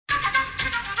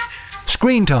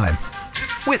Screentime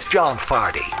with John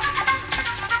Fardy.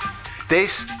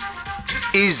 This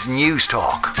is News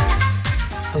Talk.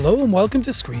 Hello and welcome to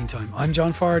Screentime. I'm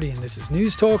John Fardy and this is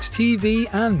News Talk's TV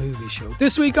and movie show.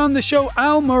 This week on the show,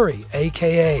 Al Murray,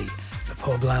 aka the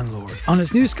Pub Landlord, on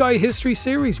his new Sky History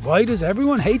series, Why Does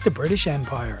Everyone Hate the British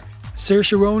Empire?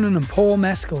 Saoirse Ronan and Paul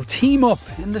Mescal team up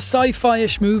in the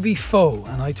sci-fi-ish movie Foe,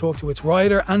 and I talk to its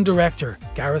writer and director,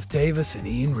 Garth Davis and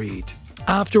Ian Reid.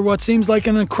 After what seems like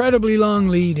an incredibly long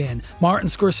lead-in, Martin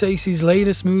Scorsese's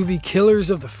latest movie,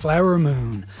 Killers of the Flower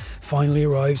Moon, finally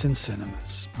arrives in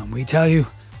cinemas. And we tell you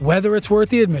whether it's worth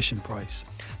the admission price.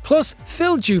 Plus,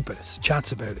 Phil Jupitus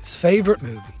chats about his favourite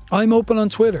movie. I'm open on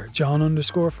Twitter,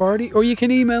 John_Fardy, or you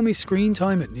can email me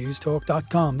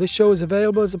screentime@newstalk.com. This show is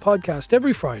available as a podcast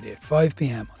every Friday at 5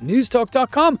 p.m. on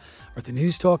newstalk.com or the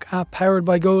Newstalk app powered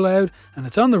by Go Loud, and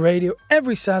it's on the radio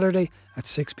every Saturday at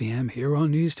 6 p.m. here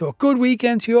on Newstalk. Good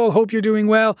weekend to you all. Hope you're doing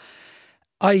well.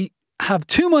 I have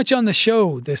too much on the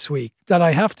show this week that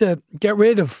I have to get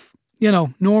rid of.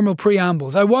 Normal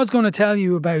preambles. I was going to tell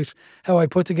you about how I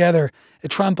put together a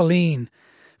trampoline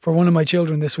for one of my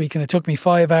children this week and it took me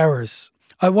 5 hours.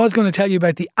 I was going to tell you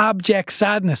about the abject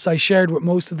sadness I shared with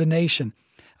most of the nation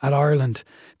at Ireland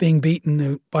being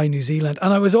beaten by New Zealand.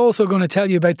 And I was also going to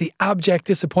tell you about the abject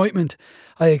disappointment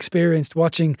I experienced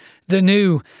watching the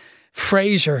new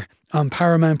Frasier on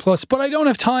Paramount Plus. But I don't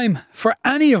have time for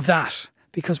any of that,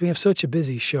 because we have such a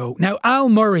busy show. Now, Al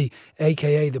Murray,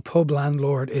 aka the Pub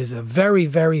Landlord, is a very,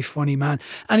 very funny man.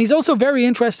 And he's also very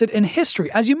interested in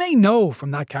history, as you may know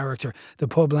from that character, the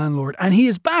Pub Landlord. And he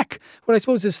is back, what I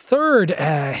suppose his third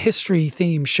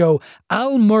history-themed show,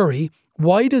 Al Murray,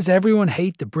 Why Does Everyone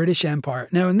Hate the British Empire?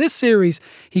 Now, in this series,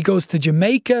 he goes to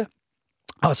Jamaica,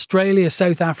 Australia,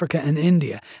 South Africa and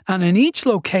India. And in each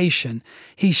location,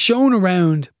 he's shown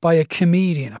around by a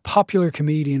comedian, a popular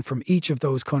comedian from each of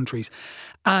those countries.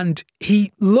 And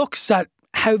he looks at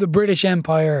how the British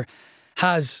Empire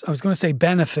has, I was going to say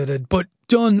benefited, but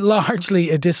done largely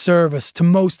a disservice to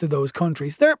most of those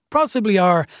countries. There possibly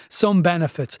are some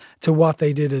benefits to what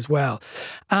they did as well.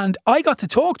 And I got to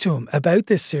talk to him about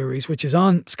this series, which is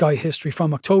on Sky History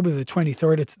from October the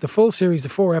 23rd. It's the full series. The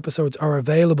 4 episodes are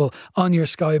available on your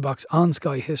Skybox on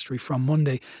Sky History from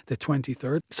Monday the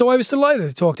 23rd. So I was delighted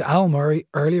to talk to Al Murray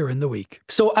earlier in the week.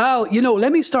 So Al,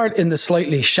 let me start in the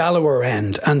slightly shallower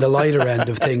end and the lighter end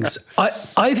of things.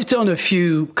 I've done a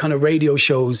few kind of radio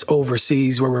shows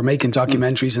overseas where we're making documentaries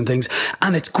and things,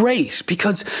 and it's great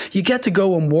because you get to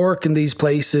go and work in these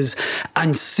places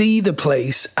and see the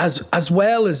place as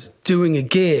well as doing a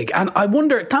gig. And I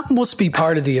wonder, that must be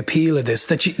part of the appeal of this,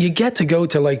 that you get to go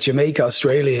to like Jamaica,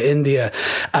 Australia, India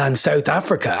and South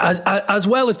Africa as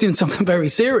well as doing something very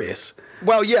serious.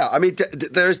 Well, yeah, I mean,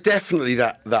 there's definitely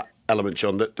that element,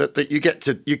 John, that you get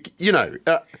to,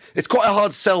 it's quite a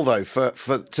hard sell though for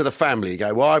to the family. You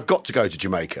go, well, I've got to go to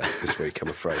Jamaica this week, I'm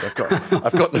afraid. I've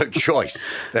got no choice.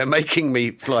 They're making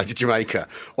me fly to Jamaica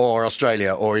or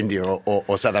Australia or India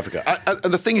or South Africa.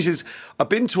 And the thing is I've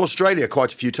been to Australia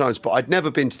quite a few times, but I'd never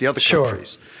been to the other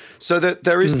countries. So that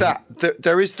there is that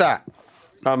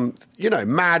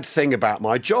mad thing about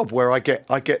my job where I get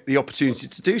the opportunity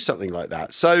to do something like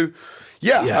that. So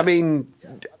yeah. I mean,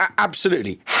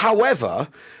 absolutely. However,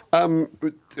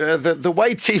 the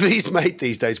way TV's made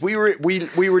these days, we were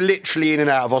literally in and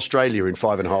out of Australia in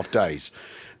 5.5 days,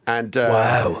 and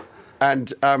wow.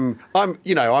 And I'm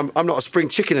not a spring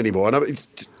chicken anymore. And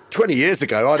 20 years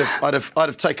ago, I'd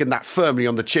have taken that firmly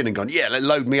on the chin and gone, yeah,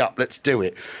 load me up, let's do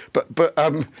it. But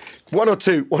one or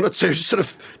two sort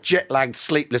of jet lagged,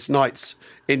 sleepless nights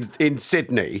in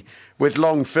Sydney with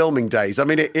long filming days. I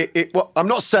mean, I'm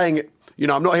not saying.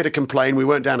 I'm not here to complain. We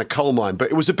weren't down a coal mine, but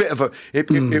it was a bit of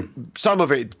some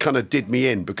of it kind of did me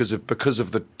in because of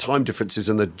the time differences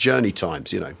and the journey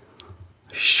times,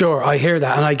 Sure, I hear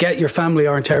that. And I get your family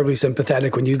aren't terribly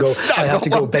sympathetic when you go, I have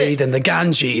to go bathe in the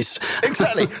Ganges.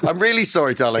 Exactly. I'm really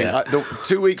sorry, darling. Yeah.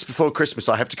 2 weeks before Christmas,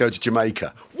 I have to go to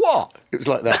Jamaica. What? It was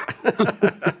like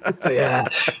that. Yeah.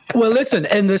 Well, listen,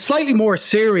 in the slightly more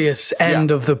serious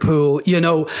end of the pool,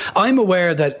 I'm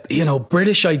aware that,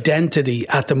 British identity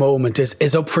at the moment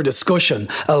is up for discussion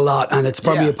a lot. And it's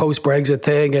probably a post-Brexit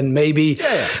thing and maybe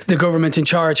the government in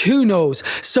charge. Who knows?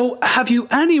 So have you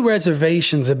any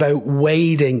reservations about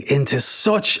wading into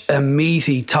such a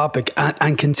meaty topic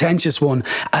and contentious one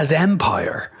as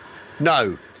empire?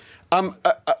 No.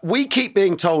 We keep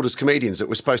being told as comedians that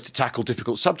we're supposed to tackle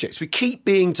difficult subjects. We keep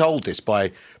being told this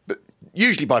by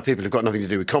usually by people who've got nothing to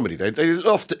do with comedy. They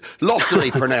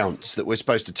loftily pronounce that we're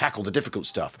supposed to tackle the difficult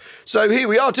stuff. So here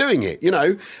we are doing it,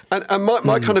 And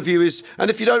my kind of view is, and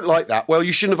if you don't like that, well,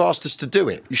 you shouldn't have asked us to do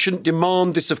it. You shouldn't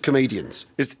demand this of comedians,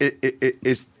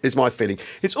 is my feeling.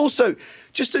 It's also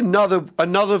just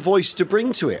another voice to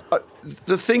bring to it.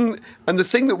 The thing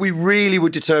that we really were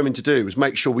determined to do was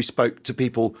make sure we spoke to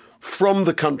people from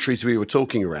the countries we were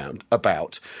talking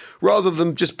about, rather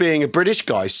than just being a British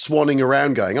guy swanning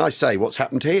around going, "I say, what's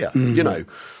happened here?"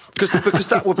 Because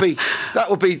that would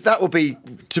be,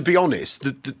 to be honest,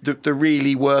 the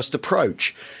really worst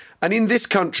approach. And in this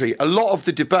country, a lot of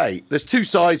the debate, there's two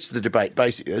sides to the debate.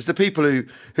 Basically, there's the people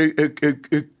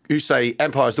who say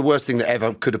empire is the worst thing that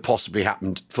ever could have possibly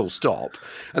happened, full stop.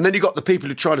 And then you've got the people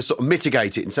who try to sort of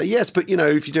mitigate it and say, yes, but,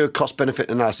 if you do a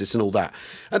cost-benefit analysis and all that.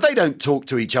 And they don't talk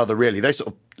to each other, really. They sort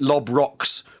of lob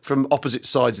rocks from opposite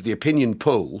sides of the opinion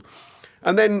pool.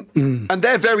 And then and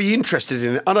they're very interested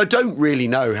in it. And I don't really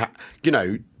know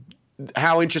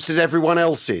how interested everyone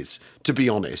else is, to be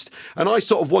honest. And I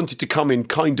sort of wanted to come in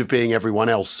kind of being everyone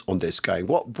else on this, going,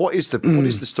 what is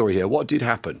the story here? What did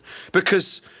happen?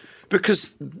 Because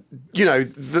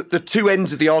the two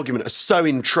ends of the argument are so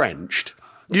entrenched.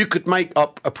 You could make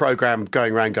up a program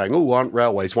going around going, "Oh, aren't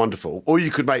railways wonderful?" Or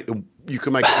you could make a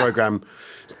program,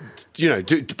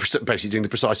 basically doing the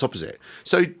precise opposite.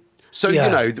 So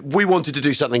we wanted to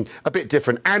do something a bit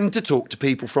different and to talk to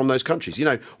people from those countries.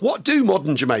 What do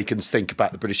modern Jamaicans think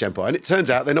about the British Empire? And it turns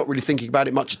out they're not really thinking about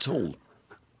it much at all.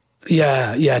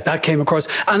 Yeah, that came across.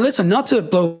 And listen, not to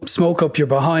blow smoke up your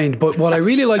behind, but what I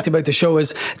really liked about the show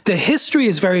is the history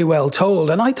is very well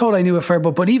told. And I thought I knew a fair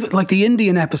bit, but even like the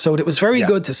Indian episode, it was very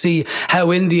good to see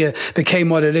how India became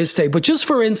what it is today. But just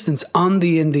for instance, on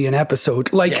the Indian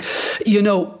episode,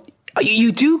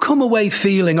 you do come away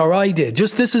feeling, or I did,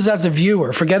 just this is as a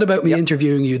viewer, forget about me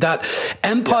interviewing you, that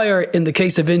empire in the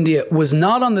case of India was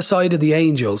not on the side of the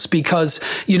angels because,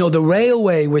 the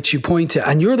railway, which you point to,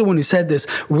 and you're the one who said this,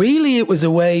 really it was a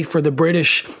way for the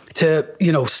British to,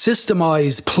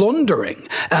 systemize plundering.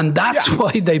 And that's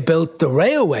why they built the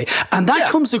railway. And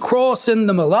that comes across in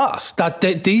them a lot, that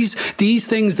these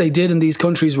things they did in these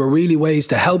countries were really ways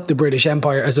to help the British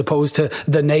Empire as opposed to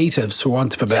the natives, for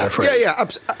want of a better phrase.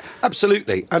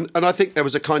 Absolutely. And I think there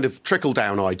was a kind of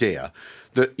trickle-down idea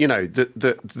that,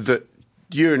 that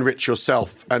you enrich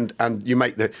yourself and you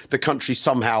make the country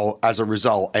somehow, as a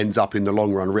result, ends up in the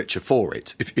long run richer for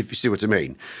it, if you see what I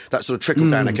mean. That sort of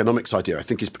trickle-down economics idea, I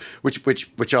think, is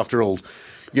which after all,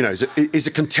 is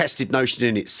a contested notion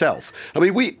in itself. I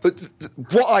mean,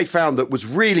 what I found that was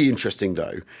really interesting,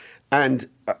 though, and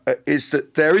is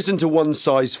that there isn't a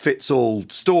one-size-fits-all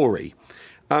story.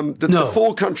 The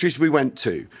four countries we went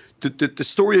to, the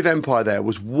story of empire there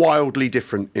was wildly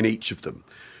different in each of them.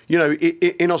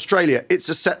 In Australia, it's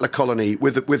a settler colony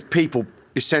with people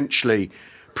essentially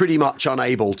pretty much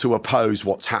unable to oppose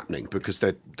what's happening because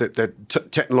they're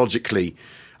technologically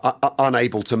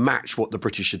unable to match what the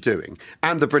British are doing.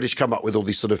 And the British come up with all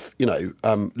these sort of,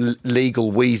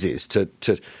 legal wheezes to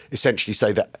essentially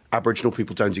say that Aboriginal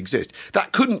people don't exist.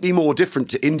 That couldn't be more different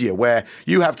to India, where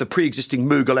you have the pre-existing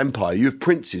Mughal Empire, you have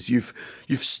princes, you've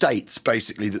states,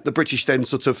 basically, that the British then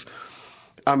sort of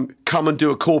come and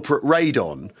do a corporate raid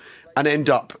on and end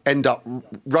up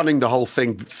running the whole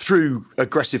thing through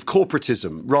aggressive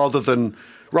corporatism rather than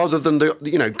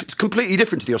it's completely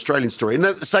different to the Australian story. And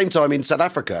at the same time, in South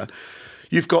Africa,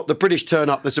 you've got the British turn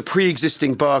up. There's a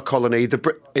pre-existing Boer colony,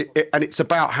 and it's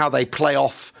about how they play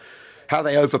off, how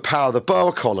they overpower the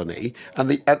Boer colony, and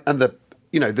the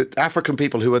African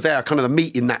people who are there are kind of the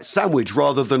meat in that sandwich,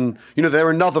 rather than they're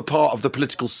another part of the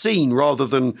political scene rather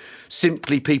than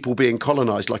simply people being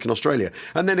colonised like in Australia.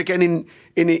 And then again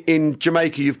in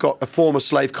Jamaica, you've got a former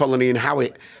slave colony and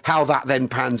how that then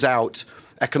pans out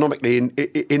economically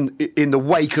in the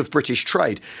wake of British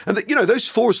trade. And those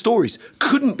four stories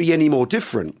couldn't be any more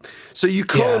different. So you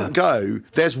can't go,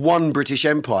 there's one British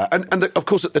Empire. And of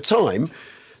course, at the time,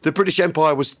 the British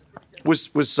Empire was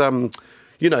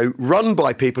run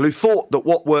by people who thought that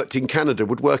what worked in Canada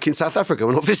would work in South Africa.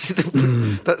 And obviously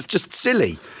that's just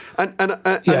silly. And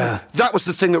that was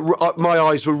the thing that my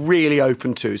eyes were really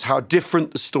open to, is how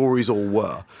different the stories all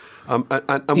were. And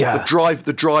what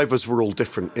the drivers were all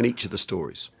different in each of the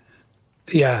stories.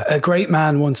 Yeah, a great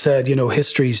man once said,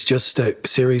 history's just a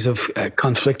series of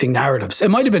conflicting narratives.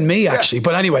 It might have been me, actually.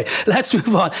 But anyway, let's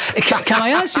move on. Can I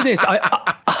ask you this?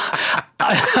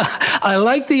 I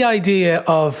like the idea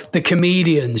of the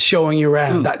comedians showing you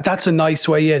around. That's a nice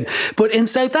way in. But in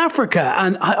South Africa,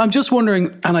 and I'm just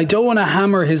wondering, and I don't want to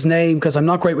hammer his name because I'm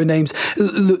not great with names,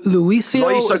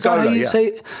 Luisio, is that how you say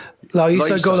it?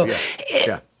 Luisio Golo.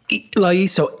 Yeah. like,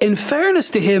 so in fairness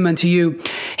to him and to you,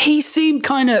 he seemed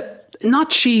kind of not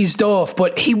cheesed off,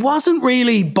 but he wasn't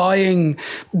really buying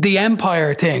the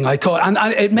Empire thing, I thought. And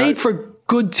it made for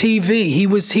good TV. He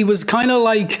was kind of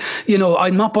like,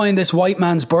 I'm not buying this white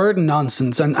man's burden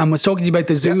nonsense, and was talking to you about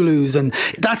the Zulus, and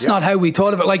that's not how we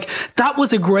thought of it. Like, that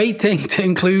was a great thing to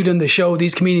include in the show,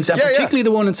 these comedians, and particularly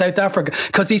the one in South Africa,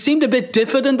 because he seemed a bit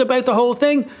diffident about the whole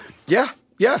thing. Yeah.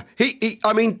 He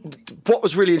I mean, what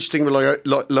was really interesting with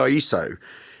Loiso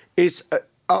is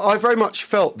I very much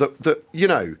felt that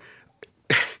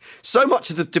so much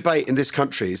of the debate in this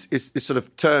country is sort of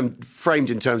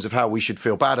framed in terms of how we should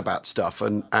feel bad about stuff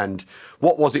and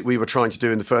what was it we were trying to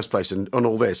do in the first place and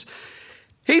all this.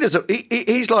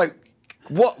 He's like,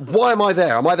 why am I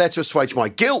there? Am I there to assuage my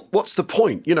guilt? What's the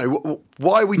point?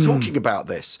 Why are we talking about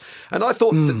this? And I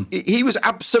thought that he was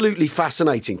absolutely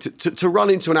fascinating to run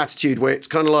into an attitude where it's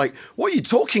kind of like, what are you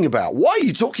talking about? Why are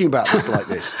you talking about this like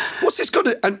this? What's this got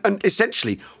to, and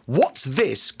essentially, what's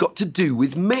this got to do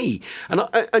with me? And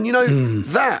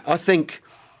that, I think,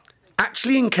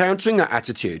 actually encountering that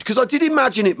attitude, because I did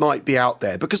imagine it might be out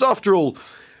there, because after all,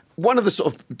 one of the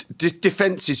sort of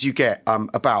defences you get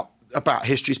about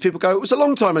history is people go, it was a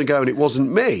long time ago and it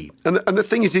wasn't me. And the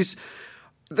thing is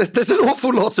there's an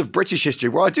awful lot of British history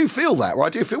where I do feel that, where I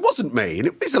do feel it wasn't me, and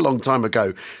it is a long time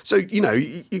ago. So, you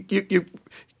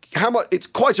how much, it's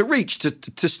quite a reach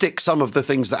to stick some of the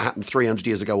things that happened 300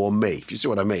 years ago on me, if you see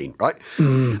what I mean, right?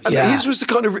 His was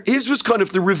kind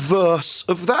of the reverse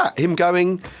of that. Him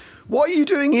going, what are you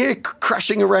doing here,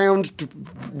 crashing around?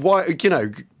 Why,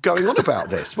 going on about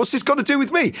this? What's this got to do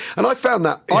with me? And I found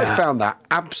that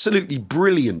absolutely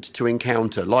brilliant to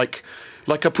encounter, like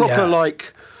a proper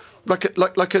like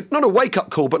a not a wake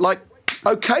up call, but like,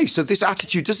 okay, so this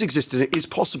attitude does exist and it is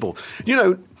possible.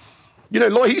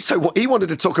 Loiso, he wanted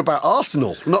to talk about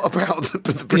Arsenal, not about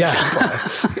the British Empire.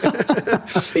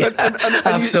 and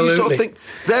Absolutely. You sort of think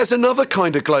there's another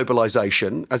kind of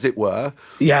globalisation, as it were.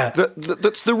 Yeah.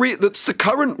 That's the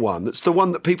current one. That's the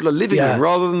one that people are living in,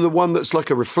 rather than the one that's like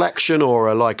a reflection or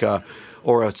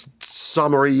a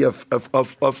summary of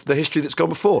the history that's gone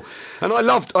before. And I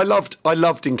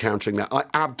loved encountering that. I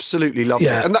absolutely loved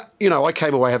it. And that, I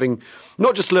came away having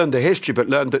not just learned the history, but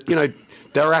learned that,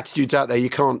 there are attitudes out there you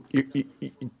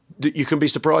can be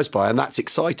surprised by, and that's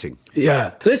exciting.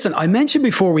 Yeah. Listen, I mentioned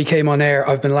before we came on air,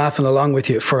 I've been laughing along with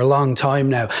you for a long time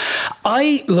now.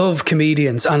 I love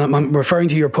comedians, and I'm referring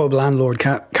to your Pub Landlord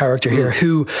character here,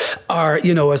 who are,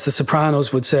 as the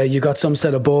Sopranos would say, you got some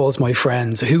set of balls, my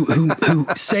friends, who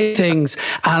say things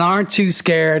and aren't too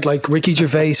scared, like Ricky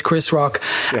Gervais, Chris Rock.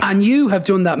 Yeah. And you have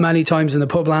done that many times in the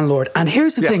Pub Landlord. And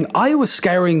here's the thing, I was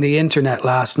scouring the internet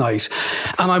last night,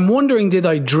 and I'm wondering, did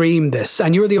I dream this?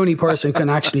 And you're the only person who can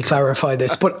actually clarify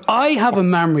this, but I have a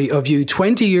memory of you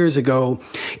 20 years ago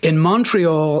in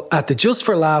Montreal at the Just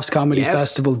for Laughs Comedy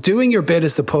Festival, doing your bit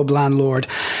as the Pub Landlord.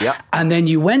 Yep. And then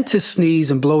you went to sneeze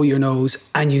and blow your nose,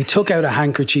 and you took out a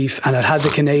handkerchief and it had the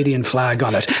Canadian flag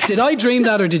on it. Did I dream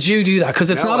that, or did you do that?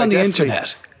 Because it's not on the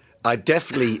internet. I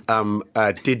definitely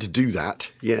did do that.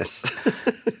 Yes.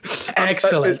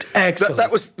 Excellent. That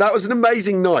was an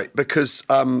amazing night, because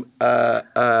Bill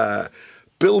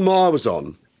Maher was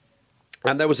on.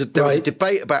 And there was a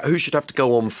debate about who should have to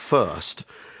go on first.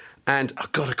 And, I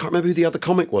can't remember who the other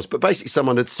comic was, but basically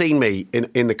someone had seen me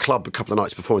in the club a couple of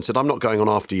nights before and said, I'm not going on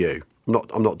after you.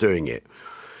 I'm not doing it.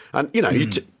 And,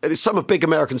 it's some big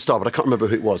American star, but I can't remember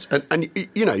who it was. And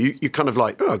you kind of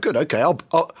like, oh, good, okay, I'll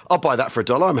buy that for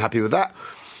 $1. I'm happy with that.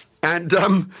 And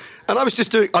I was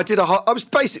just I did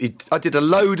a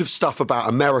load of stuff about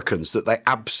Americans that they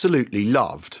absolutely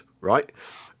loved, right?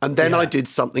 And then I did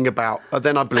something about,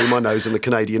 then I blew my nose on the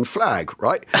Canadian flag,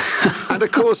 right? And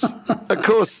of course,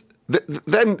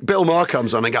 then Bill Maher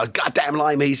comes on and goes, goddamn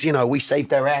limeys, we saved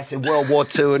their ass in World War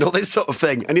II and all this sort of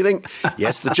thing. And you think,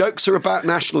 yes, the jokes are about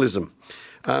nationalism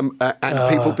and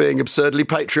people being absurdly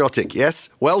patriotic. Yes,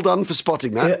 well done for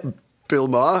spotting that. Yeah. Bill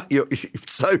Maher.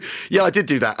 So I did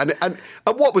do that. And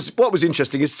what was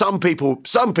interesting is some people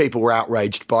were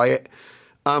outraged by it,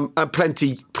 and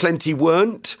plenty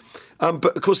weren't.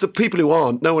 But of course, the people who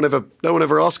aren't, no one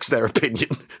ever asks their opinion.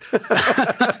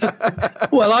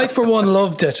 Well, I for one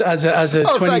loved it as a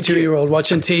 22-year-old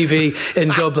watching TV in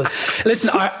Dublin.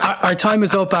 Listen, our time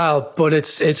is up, Al, but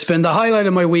it's been the highlight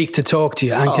of my week to talk to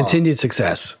you, and continued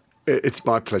success. It's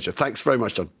my pleasure. Thanks very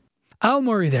much, John. Al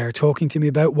Murray there talking to me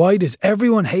about Why Does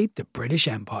Everyone Hate the British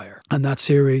Empire? And that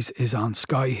series is on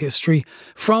Sky History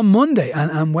from Monday,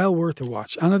 and well worth a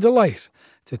watch and a delight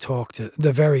to talk to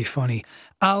the very funny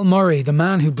Al Murray, the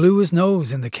man who blew his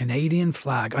nose in the Canadian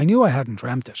flag. I knew I hadn't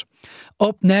dreamt it.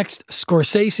 Up next,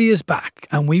 Scorsese is back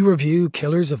and we review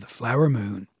Killers of the Flower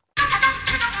Moon.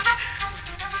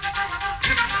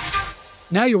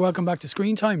 Now you're welcome back to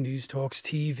Screentime, News Talks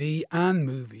TV and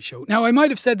Movie Show. Now, I might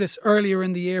have said this earlier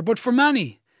in the year, but for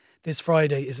many, this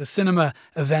Friday is the cinema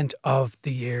event of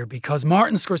the year because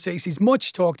Martin Scorsese's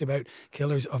much talked about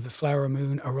Killers of the Flower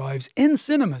Moon arrives in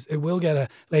cinemas. It will get a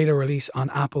later release on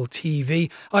Apple TV.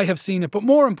 I have seen it, but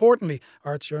more importantly,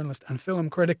 arts journalist and film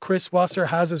critic Chris Wasser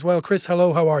has as well. Chris,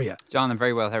 hello, how are you? John, I'm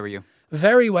very well. How are you?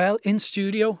 Very well, in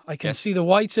studio. I can see the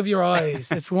whites of your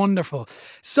eyes. It's wonderful.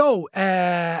 So,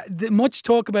 much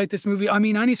talk about this movie. I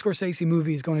mean, any Scorsese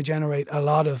movie is going to generate a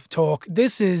lot of talk.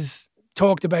 This is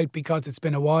talked about because it's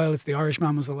been a while. It's The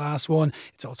Irishman was the last one.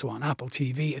 It's also on Apple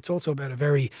TV. It's also about a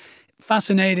very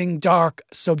fascinating, dark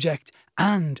subject,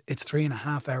 and it's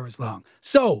 3.5 hours long.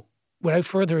 So, without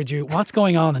further ado, what's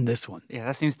going on in this one? Yeah,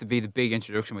 that seems to be the big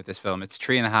introduction with this film. It's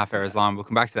 3.5 hours long. We'll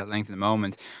come back to that length in a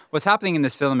moment. What's happening in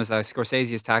this film is that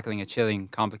Scorsese is tackling a chilling,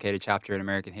 complicated chapter in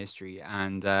American history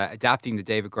and adapting the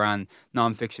David Gran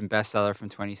non-fiction bestseller from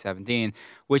 2017,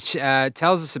 which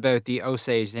tells us about the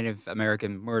Osage Native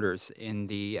American murders in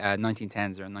the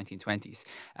 1910s or 1920s.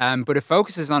 But it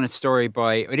focuses on its story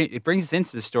it brings us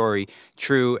into the story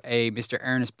through a Mr.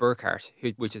 Ernest Burkhart,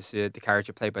 which is the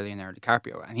character played by Leonardo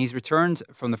DiCaprio. And he's returned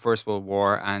from the First World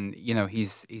War, and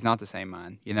he's not the same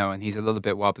man, and he's a little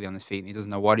bit wobbly on his feet, and he doesn't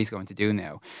know what he's going to do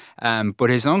now. But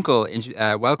his uncle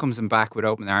welcomes him back with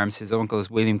open arms. His uncle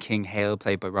is William King Hale,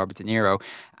 played by Robert De Niro,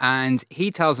 and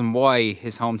he tells him why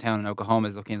his hometown in Oklahoma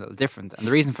is looking a little different. And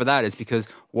the reason for that is because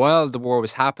while the war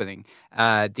was happening,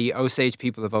 the Osage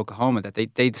people of Oklahoma, that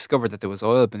they discovered that there was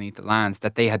oil beneath the lands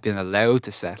that they had been allowed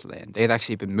to settle in. They had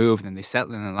actually been moved, and they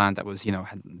settled in a land that was,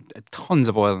 had tons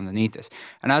of oil underneath it.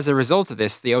 And as a result of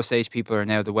this, the Osage people are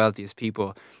now the wealthiest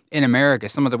people in America,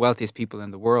 some of the wealthiest people in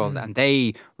the world, and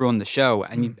they run the show.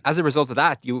 And as a result of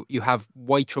that, you have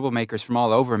white troublemakers from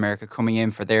all over America coming in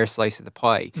for their slice of the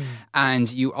pie.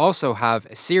 And you also have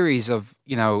a series of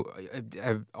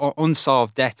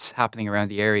unsolved deaths happening around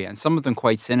the area, and some of them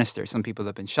quite sinister. Some people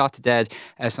have been shot to death,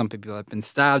 some people have been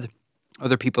stabbed.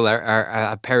 Other people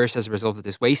are perished as a result of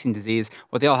this wasting disease.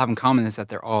 What they all have in common is that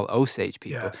they're all Osage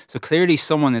people. Yeah. So clearly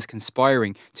someone is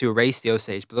conspiring to erase the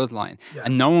Osage bloodline. Yeah.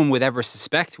 And no one would ever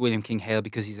suspect William King Hale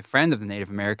because he's a friend of the Native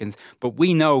Americans. But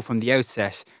we know from the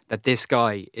outset that this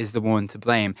guy is the one to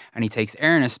blame. And he takes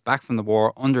Ernest back from the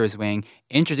war under his wing,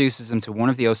 introduces him to one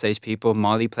of the Osage people,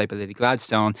 Molly, played by Lily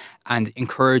Gladstone, and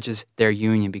encourages their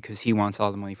union because he wants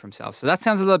all the money for himself. So that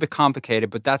sounds a little bit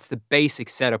complicated, but that's the basic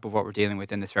setup of what we're dealing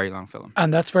with in this very long film.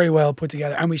 And that's very well put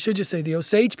together. And we should just say the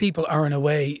Osage people are, in a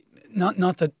way, not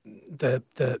that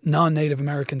the non-Native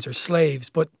Americans are slaves,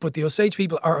 but the Osage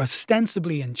people are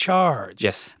ostensibly in charge.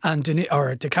 Yes. And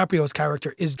DiCaprio's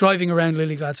character is driving around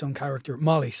Lily Gladstone's character,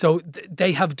 Molly. So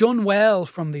they have done well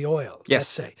from the oil, yes. Let's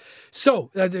say.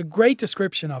 So that's a great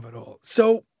description of it all.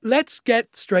 So let's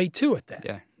get straight to it then.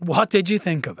 Yeah. What did you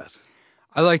think of it?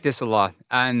 I like this a lot,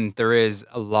 and there is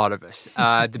a lot of it.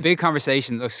 The big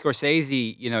conversation, look,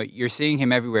 Scorsese, you're seeing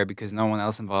him everywhere because no one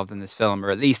else involved in this film, or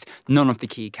at least none of the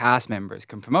key cast members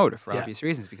can promote it for obvious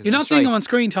reasons. Because you're not seeing them on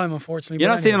Screentime, unfortunately. You're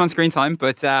not seeing them on Screentime,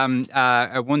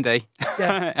 but one day.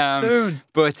 Yeah, soon.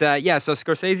 But so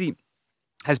Scorsese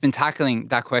has been tackling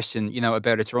that question,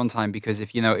 about its runtime, because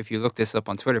if you look this up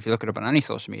on Twitter, if you look it up on any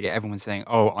social media, everyone's saying,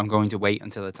 oh, I'm going to wait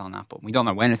until it's on Apple. We don't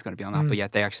know when it's going to be on Apple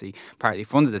yet. They actually partly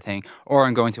funded the thing. Or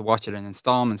I'm going to watch it in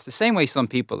installments, the same way some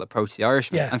people approach The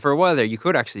Irishman. Yeah. And for a while there, you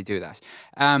could actually do that.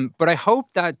 But I hope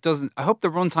the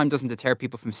runtime doesn't deter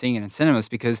people from seeing it in cinemas,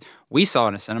 because we saw it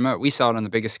in a cinema. We saw it on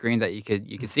the biggest screen that you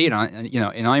could see it on,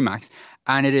 in IMAX.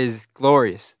 And it is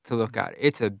glorious to look at.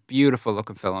 It's a beautiful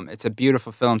looking film. It's a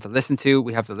beautiful film to listen to.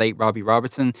 We have the late Robbie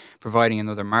Robertson providing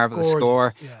another marvelous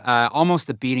score. Yeah. Almost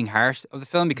the beating heart of the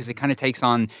film, because it kind of takes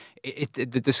on...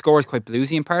 The score is quite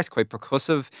bluesy in parts, quite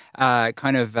percussive,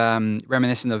 kind of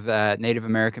reminiscent of Native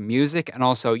American music. And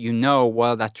also,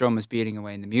 while that drum is beating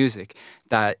away in the music,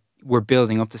 that we're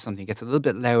building up to something. It gets a little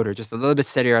bit louder, just a little bit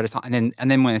steadier at a time.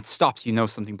 And then when it stops,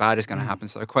 something bad is going to happen.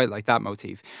 So I quite like that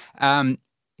motif.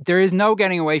 There is no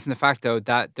getting away from the fact, though,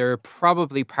 that there are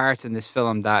probably parts in this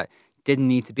film that didn't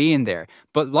need to be in there.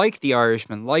 But like The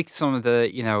Irishman, like some of the,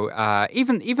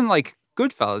 even like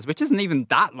Goodfellas, which isn't even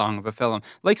that long of a film,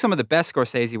 like some of the best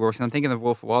Scorsese works, and I'm thinking of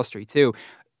Wolf of Wall Street too,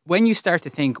 when you start to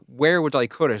think, where would I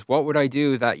cut it? What would I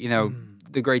do that,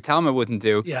 the great Talma wouldn't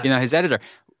do, his editor?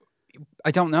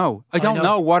 I don't know. I don't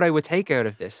know what I would take out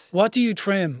of this. What do you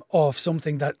trim off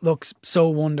something that looks so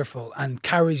wonderful and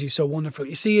carries you so wonderful?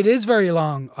 You see, it is very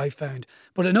long, I found,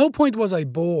 but at no point was I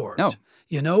bored. No.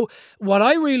 You know, what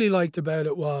I really liked about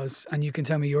it was, and you can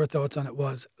tell me your thoughts on it,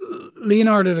 was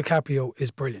Leonardo DiCaprio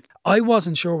is brilliant. I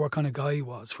wasn't sure what kind of guy he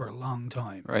was for a long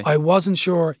time. Right. I wasn't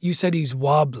sure. You said he's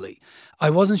wobbly. I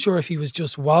wasn't sure if he was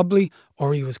just wobbly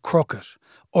or he was crooked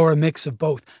or a mix of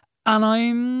both. And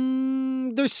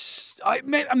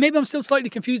maybe I'm still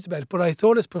slightly confused about it, but I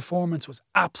thought his performance was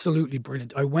absolutely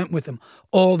brilliant. I went with him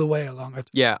all the way along.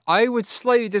 Yeah, I would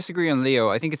slightly disagree on Leo.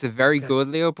 I think it's a very good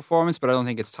Leo performance, but I don't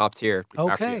think it's top tier.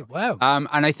 Okay, wow.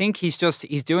 And I think he's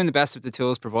doing the best with the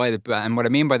tools provided. And what I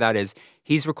mean by that is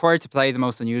he's required to play the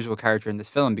most unusual character in this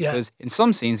film because in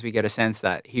some scenes we get a sense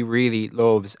that he really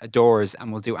loves, adores,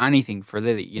 and will do anything for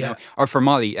Lily, you know, or for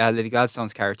Molly, Lily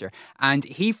Gladstone's character. And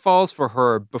he falls for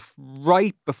her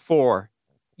right before,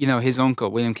 you know, his uncle,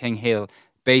 William King Hill,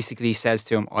 basically says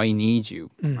to him, I need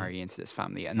you to marry into this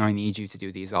family and I need you to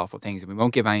do these awful things and we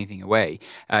won't give anything away.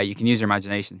 You can use your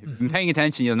imagination. If you've been paying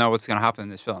attention, you'll know what's going to happen in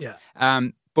this film. Yeah.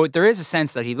 But there is a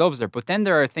sense that he loves her. But then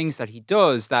there are things that he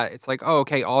does that it's like, oh,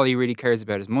 okay, all he really cares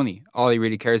about is money. All he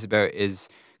really cares about is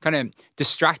kind of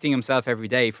distracting himself every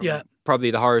day from probably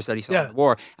the horrors that he saw in the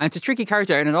war. And it's a tricky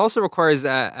character. And it also requires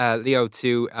Leo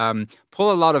to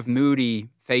pull a lot of moody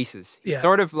faces. He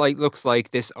sort of like looks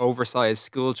like this oversized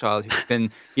school child who's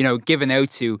been, you know, given out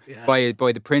to by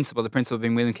the principal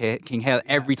being William King Hill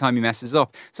every time he messes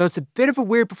up. So it's a bit of a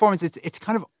weird performance. It's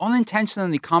kind of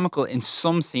unintentionally comical in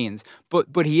some scenes,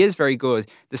 but he is very good.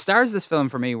 The stars of this film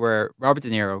for me were Robert De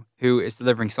Niro, who is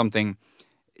delivering something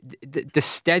the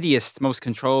steadiest, most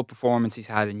controlled performance he's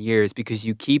had in years because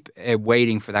you keep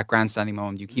waiting for that grandstanding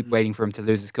moment. You keep waiting for him to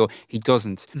lose his cool. He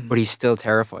doesn't, but he still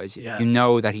terrifies you. You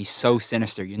know that he's so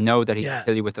sinister. You know that he can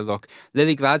kill you with a look.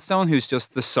 Lily Gladstone, who's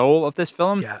just the soul of this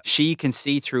film, she can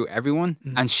see through everyone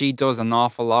and she does an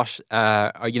awful lot.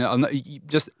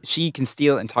 She can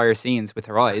steal entire scenes with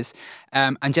her eyes.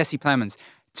 And Jesse Plemons.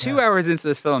 2 hours into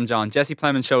this film, John, Jesse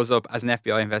Plemons shows up as an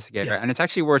FBI investigator. And it's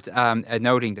actually worth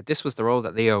noting that this was the role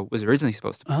that Leo was originally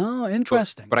supposed to play. Oh,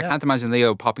 interesting. But I can't imagine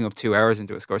Leo popping up 2 hours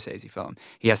into a Scorsese film.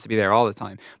 He has to be there all the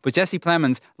time. But Jesse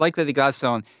Plemons, like Lily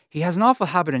Gladstone, he has an awful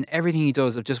habit in everything he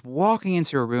does of just walking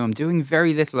into a room, doing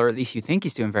very little, or at least you think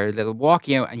he's doing very little,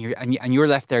 walking out and you're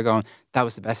left there going, that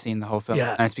was the best scene in the whole film.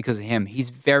 And it's because of him.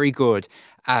 He's very good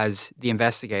as the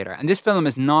investigator. And this film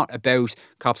is not about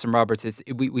cops and robbers.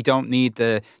 We don't need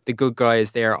the good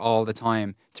guys there all the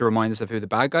time to remind us of who the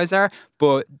bad guys are.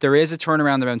 But there is a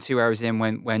turnaround around 2 hours in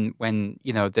when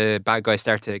you know the bad guys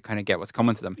start to kind of get what's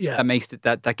coming to them. That makes it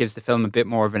that gives the film a bit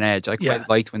more of an edge. I quite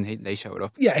liked when they showed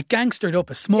up. Yeah, it gangstered up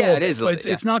a small it is. But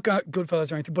it's not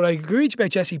Goodfellas or anything. But I agree with you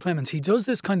about Jesse Plemons. He does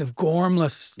this kind of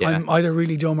gormless, I'm either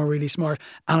really dumb or really smart.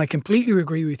 And I completely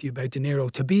agree with you about De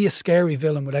Niro. To be a scary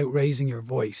villain without raising your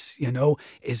voice, you know,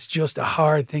 is just a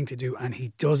hard thing to do. And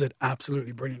he does it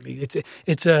absolutely brilliantly.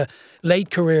 It's a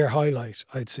late career highlight,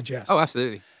 I'd suggest. Oh,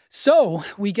 absolutely. So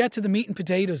we get to the meat and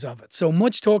potatoes of it. So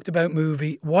much talked about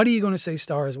movie. What are you going to say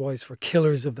stars-wise for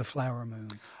Killers of the Flower Moon?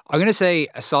 I'm going to say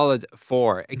a solid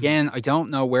 4. Again, I don't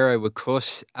know where I would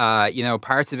cut.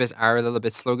 Parts of it are a little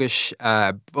bit sluggish,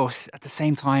 but at the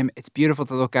same time, it's beautiful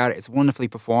to look at. It's wonderfully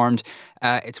performed.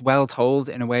 It's well told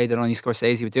in a way that only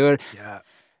Scorsese would do it. Yeah.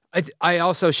 I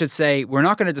also should say, we're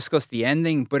not going to discuss the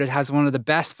ending, but it has one of the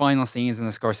best final scenes in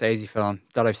a Scorsese film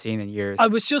that I've seen in years. I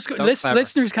was just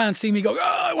listeners can't see me go,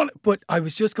 but I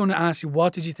was just going to ask you,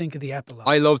 what did you think of the epilogue?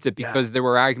 I loved it because there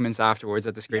were arguments afterwards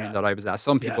at the screening that I was at.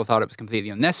 Some people thought it was completely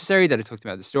unnecessary, that it took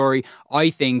them out of the story. I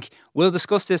think, we'll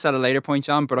discuss this at a later point,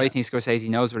 John, but I think Scorsese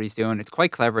knows what he's doing. It's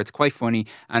quite clever, it's quite funny,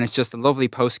 and it's just a lovely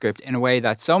postscript in a way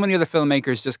that so many other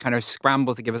filmmakers just kind of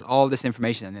scramble to give us all this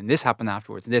information, and then this happened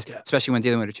afterwards, and this, especially when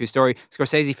dealing with a true story.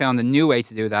 Scorsese found a new way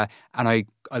to do that, and I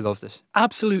loved it.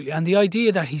 Absolutely. And the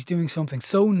idea that he's doing something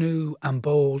so new and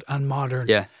bold and modern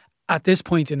at this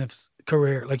point in his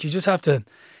career, like, you just have to,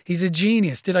 he's a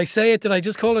genius. Did I say it? Did I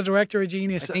just call a director a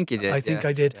genius? I think you did. I think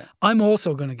I did. Yeah. I'm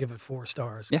also going to give it 4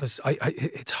 stars because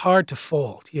it's hard to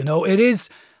fault. You know, it is.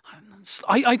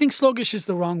 I think sluggish is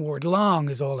the wrong word. Long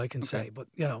is all I can say, but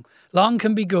you know, long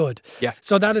can be good. Yeah.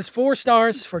 So that is 4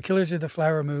 stars for Killers of the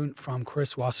Flower Moon from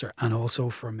Chris Wasser, and also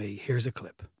for me. Here's a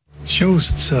clip. It shows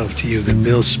itself to you that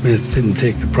Bill Smith didn't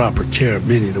take the proper care of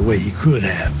Minnie the way he could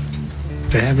have.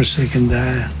 To have her sick and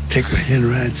die, take her hen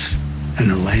rights and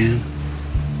her land.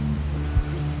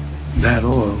 That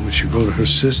oil, which should go to her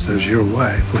sister as your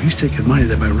wife, well, he's taking money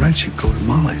that by right should go to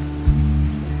Molly.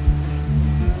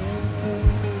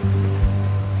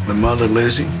 The mother,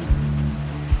 Lizzie.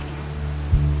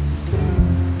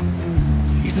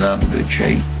 not in good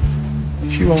shape.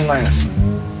 She won't last.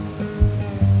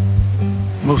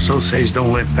 Most Osages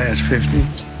don't live past 50.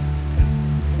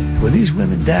 With these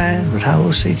women dying, with how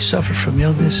Osage suffer from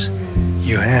illness,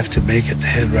 you have to make it the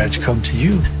head rights come to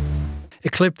you. A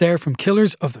clip there from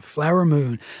Killers of the Flower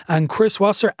Moon. And Chris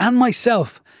Wasser and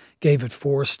myself gave it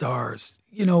 4 stars.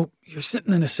 You know, you're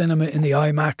sitting in a cinema in the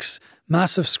IMAX,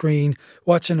 massive screen,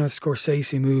 watching a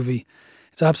Scorsese movie.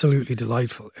 It's absolutely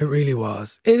delightful. It really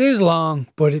was. It is long,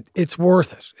 but it's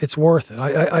worth it. It's worth it.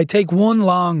 I take one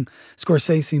long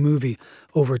Scorsese movie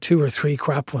over 2 or 3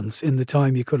 crap ones in the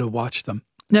time you could have watched them.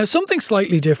 Now, something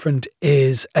slightly different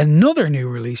is another new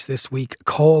release this week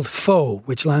called Foe,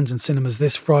 which lands in cinemas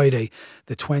this Friday,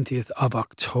 the 20th of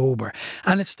October.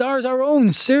 And it stars our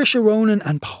own Saoirse Ronan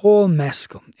and Paul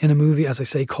Mescal in a movie, as I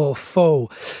say, called Foe,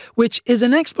 which is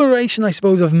an exploration, I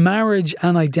suppose, of marriage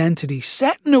and identity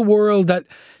set in a world that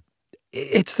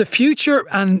it's the future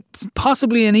and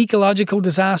possibly an ecological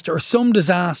disaster or some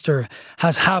disaster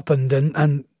has happened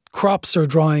and crops are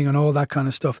drying and all that kind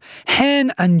of stuff.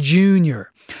 Hen and Junior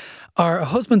are a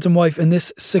husband and wife in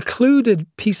this secluded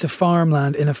piece of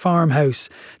farmland in a farmhouse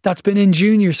that's been in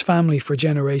Junior's family for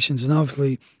generations. And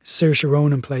obviously, Saoirse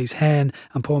Ronan plays Hen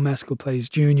and Paul Mescal plays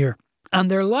Junior. And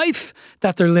their life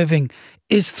that they're living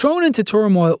is thrown into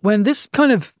turmoil when this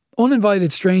kind of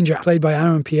uninvited stranger, played by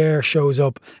Aaron Pierre, shows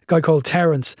up, a guy called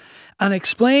Terence, and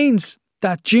explains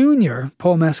that Junior,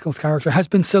 Paul Mescal's character, has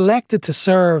been selected to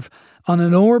serve on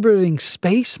an orbiting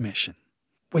space mission,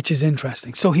 which is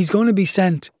interesting. So he's going to be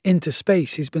sent into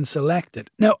space. He's been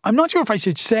selected. Now, I'm not sure if I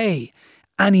should say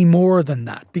any more than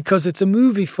that, because it's a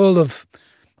movie full of,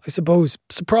 I suppose,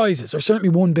 surprises, or certainly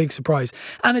one big surprise.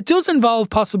 And it does involve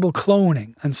possible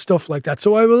cloning and stuff like that.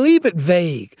 So I will leave it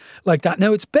vague like that.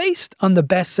 Now, it's based on the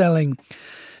best-selling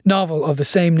novel of the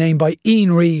same name by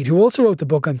Ian Reid, who also wrote the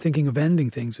book I'm Thinking of Ending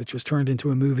Things, which was turned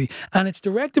into a movie. And it's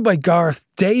directed by Garth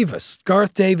Davis.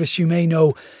 Garth Davis, you may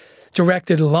know,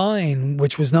 directed Line,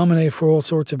 which was nominated for all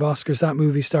sorts of Oscars, that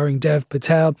movie starring Dev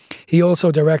Patel. He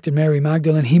also directed Mary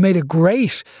Magdalene. He made a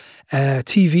great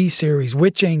TV series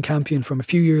with Jane Campion from a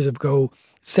few years ago,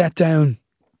 set down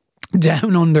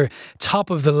under Top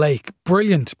of the Lake.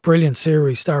 Brilliant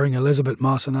series starring Elizabeth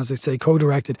Moss and, as I say,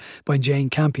 co-directed by Jane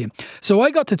Campion. So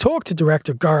I got to talk to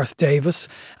director Garth Davis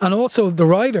and also the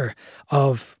writer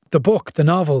of the book, the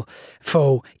novel,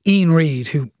 Foe, Ian Reid,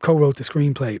 who co-wrote the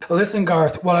screenplay. Listen,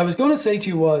 Garth, what I was going to say to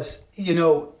you was, you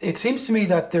know, it seems to me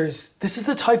that this is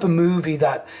the type of movie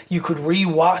that you could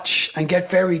re-watch and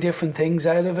get very different things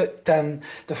out of it than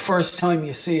the first time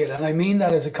you see it. And I mean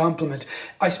that as a compliment.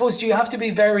 I suppose, do you have to be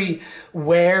very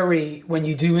wary when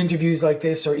you do interviews like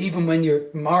this, or even when you're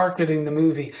marketing the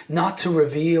movie, not to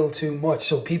reveal too much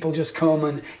so people just come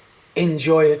and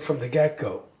enjoy it from the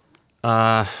get-go?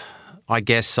 I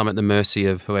guess I'm at the mercy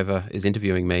of whoever is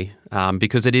interviewing me,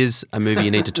 because it is a movie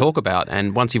you need to talk about.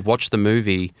 And once you've watched the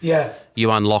movie,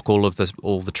 you unlock all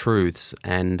the truths.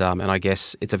 And I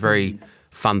guess it's a very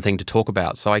fun thing to talk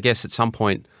about. So I guess at some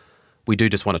point we do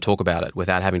just want to talk about it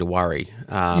without having to worry.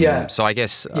 So I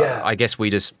guess we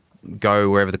just go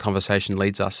wherever the conversation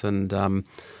leads us, and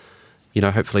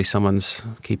hopefully someone's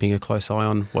keeping a close eye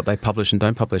on what they publish and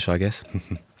don't publish, I guess.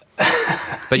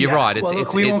 But you're right.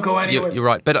 We won't go anywhere. You're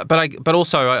right. But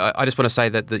also, I just want to say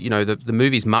that the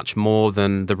movie's much more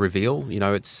than the reveal. You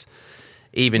know, it's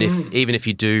even if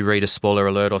you do read a spoiler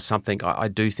alert or something, I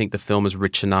do think the film is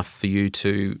rich enough for you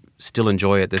to still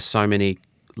enjoy it. There's so many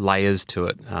layers to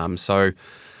it. So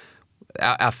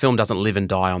our film doesn't live and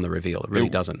die on the reveal. It really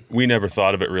doesn't. We never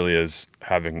thought of it really as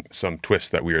having some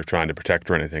twist that we were trying to protect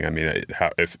or anything. I mean,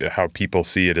 how people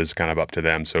see it is kind of up to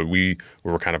them. So we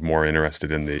were kind of more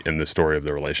interested in the story of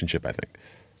the relationship, I think.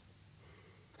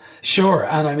 Sure,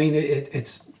 and I mean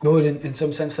it's good in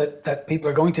some sense that people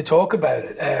are going to talk about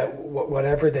it,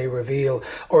 whatever they reveal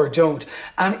or don't.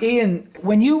 And Ian,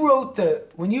 when you wrote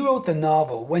the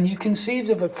novel, when you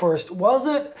conceived of it first, was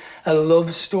it a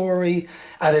love story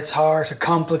at its heart, a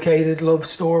complicated love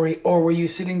story, or were you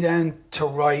sitting down to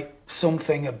write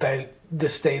something about the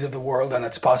state of the world and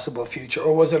its possible future,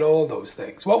 or was it all those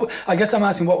things? I guess I'm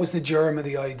asking, what was the germ of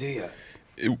the idea?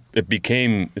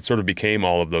 It sort of became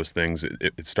all of those things.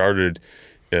 It started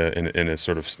in a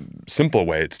sort of simple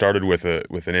way. It started with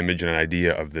an image and an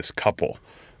idea of this couple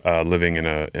living in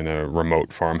a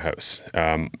remote farmhouse.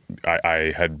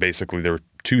 I had there were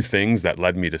two things that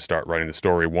led me to start writing the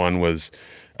story. One was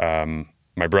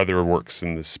my brother works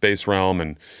in the space realm,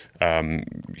 and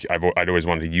I'd always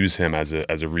wanted to use him as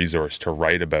a resource to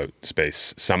write about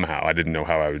space somehow. I didn't know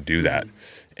how I would do that.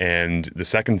 And the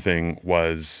second thing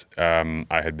was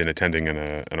I had been attending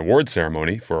an award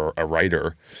ceremony for a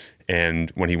writer,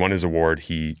 And when he won his award,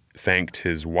 he thanked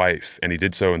his wife, and he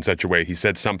did so in such a way. He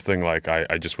said something like,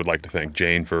 I just would like to thank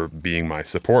Jane for being my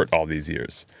support all these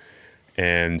years.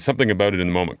 And something about it in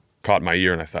the moment caught my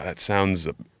ear, and I thought, that sounds,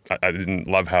 I didn't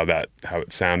love how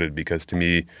it sounded, because to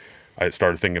me, I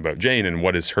started thinking about Jane and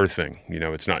what is her thing.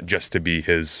 It's not just to be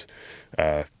his,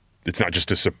 it's not just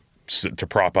to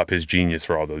prop up his genius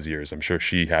for all those years. I'm sure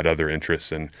she had other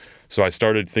interests. And so I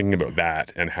started thinking about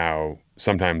that and how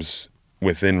sometimes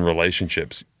within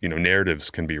relationships, narratives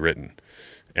can be written.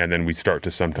 And then we start to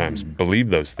sometimes believe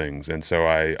those things. And so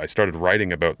I started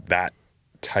writing about that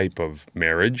type of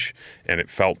marriage, and it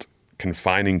felt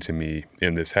confining to me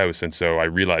in this house. And so I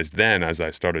realized then, as I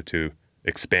started to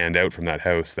expand out from that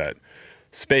house, that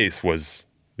space was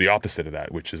the opposite of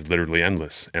that, which is literally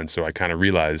endless. And so I kind of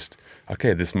realized,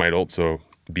 okay, this might also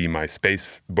be my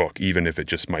space book, even if it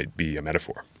just might be a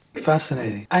metaphor.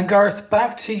 Fascinating. And Garth,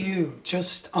 back to you,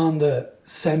 just on the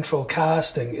central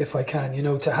casting, if I can.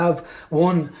 To have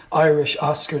one Irish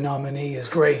Oscar nominee is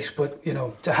great, but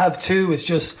to have two is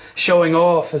just showing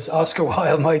off, as Oscar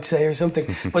Wilde might say, or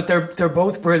something. But they're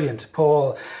both brilliant,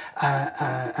 Paul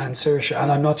and Saoirse,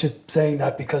 and I'm not just saying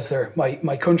that because they're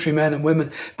my countrymen and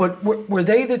women. But were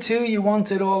they the two you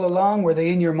wanted all along? Were they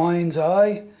in your mind's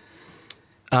eye?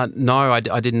 No, I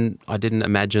didn't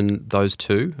imagine those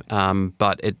two,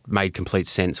 but it made complete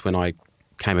sense when I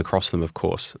came across them, of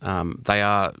course. They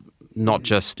are not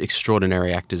just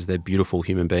extraordinary actors, they're beautiful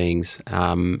human beings,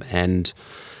 and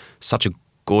such a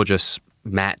gorgeous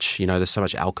match. There's so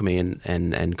much alchemy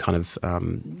and kind of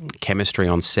chemistry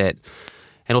on set,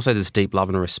 and also there's deep love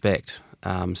and respect.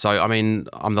 So, I mean,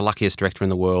 I'm the luckiest director in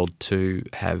the world to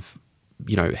have,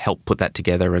 helped put that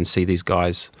together and see these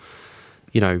guys,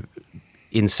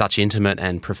 in such intimate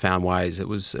and profound ways. It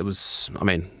was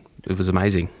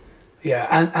amazing.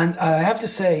 Yeah, and I have to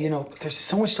say, there's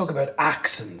so much talk about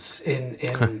accents in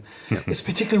it's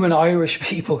particularly when Irish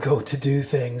people go to do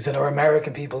things, or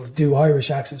American people do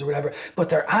Irish accents or whatever, but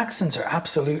their accents are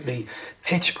absolutely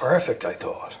pitch perfect, I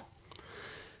thought.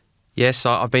 Yes,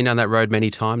 I've been down that road many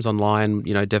times online.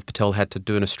 Dev Patel had to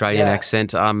do an Australian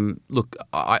accent. Look,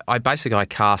 I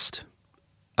cast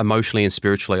emotionally and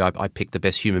spiritually. I picked the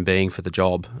best human being for the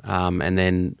job, and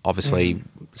then obviously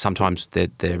sometimes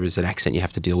there is an accent you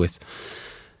have to deal with.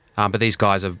 But these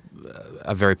guys are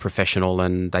very professional,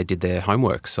 and they did their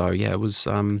homework. So yeah, it was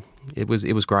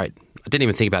great. I didn't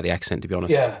even think about the accent, to be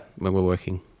honest. Yeah. When we're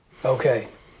working. Okay.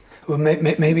 Well,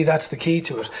 maybe that's the key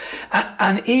to it.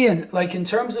 And Ian, like in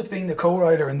terms of being the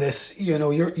co-writer in this,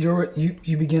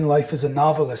 you begin life as a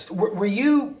novelist. Were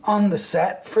you on the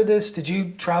set for this? Did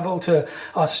you travel to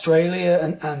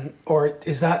Australia, and or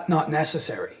is that not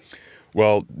necessary?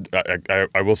 Well,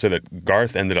 I will say that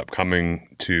Garth ended up coming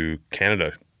to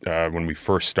Canada when we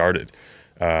first started.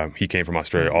 He came from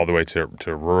Australia all the way to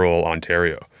rural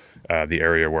Ontario, the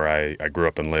area where I grew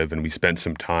up and live, and we spent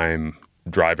some time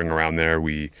driving around there.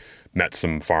 We met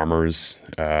some farmers.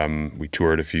 We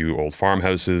toured a few old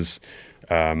farmhouses.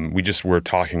 We just were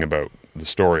talking about the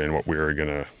story and what we were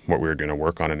gonna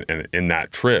work on. And in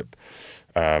that trip,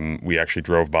 we actually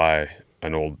drove by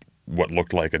an old, what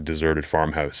looked like a deserted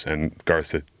farmhouse, and Garth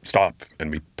said, "Stop," and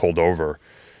we pulled over,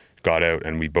 got out,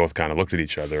 and we both kind of looked at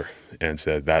each other and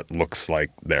said, "That looks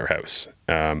like their house."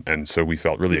 And so we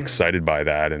felt really excited by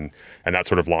that, and that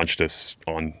sort of launched us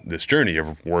on this journey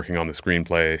of working on the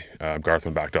screenplay. Garth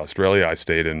went back to Australia. I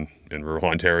stayed in rural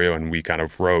Ontario, and we kind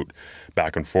of wrote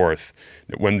back and forth.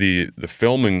 When the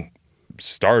filming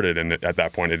started, and at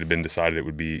that point it had been decided it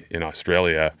would be in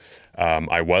Australia,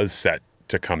 I was set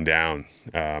to come down.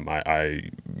 I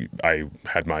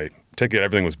had my ticket,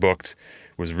 everything was booked.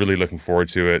 Was really looking forward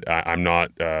to it. I'm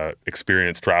not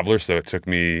experienced traveler, so it took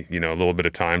me, a little bit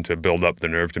of time to build up the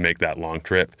nerve to make that long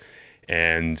trip.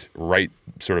 And right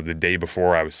sort of the day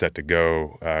before I was set to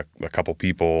go, a couple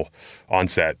people on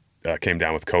set came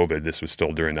down with COVID. This was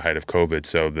still during the height of COVID,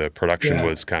 so the production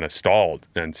was kind of stalled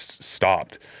and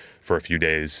stopped for a few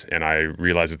days. And I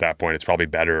realized at that point it's probably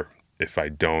better if I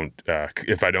don't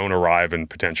arrive and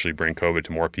potentially bring COVID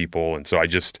to more people. And so I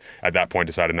just, at that point,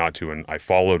 decided not to. And I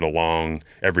followed along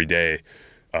every day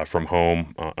from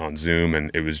home on Zoom.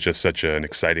 And it was just such an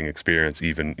exciting experience,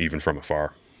 even from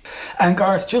afar. And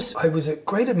Garth, I was a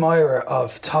great admirer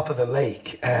of Top of the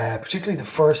Lake, particularly the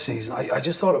first season. I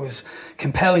just thought it was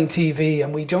compelling TV,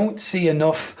 and we don't see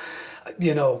enough,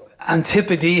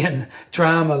 Antipodean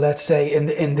drama, let's say,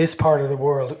 in this part of the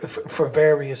world for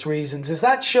various reasons. Is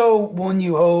that show one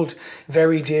you hold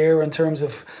very dear in terms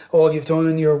of all you've done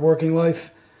in your working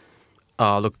life?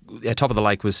 Oh, look, Top of the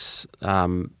Lake was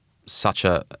such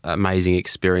an amazing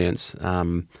experience.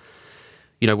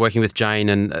 working with Jane,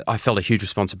 and I felt a huge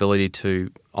responsibility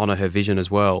to honour her vision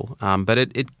as well. But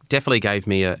it definitely gave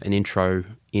me an intro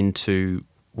into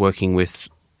working with,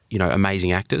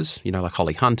 amazing actors, like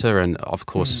Holly Hunter and, of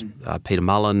course, Peter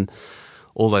Mullen,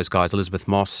 all those guys, Elizabeth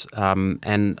Moss.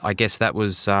 And I guess that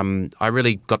was, I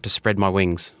really got to spread my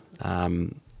wings,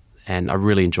 and I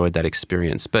really enjoyed that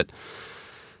experience. But,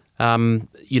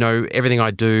 everything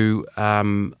I do,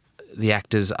 the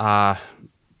actors are,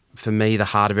 for me, the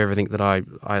heart of everything that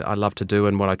I love to do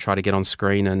and what I try to get on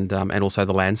screen, and also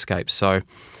the landscape. So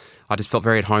I just felt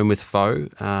very at home with Foe,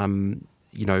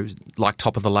 like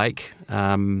Top of the Lake,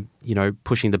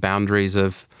 pushing the boundaries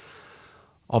of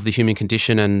the human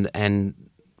condition and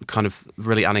kind of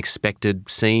really unexpected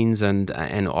scenes and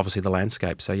obviously the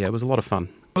landscape. So, yeah, it was a lot of fun.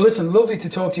 Well, listen, lovely to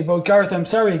talk to you both. Garth, I'm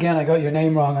sorry again I got your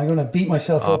name wrong. I'm going to beat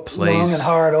myself up long and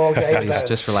hard all day about it.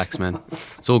 Just relax, man.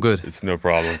 It's all good. It's no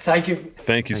problem. Thank you.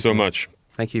 Thank you so much.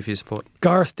 Thank you for your support.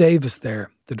 Garth Davis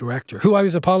there, the director, who I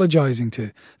was apologising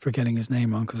to for getting his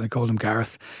name wrong because I called him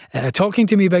Garth, talking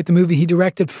to me about the movie he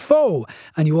directed, Foe.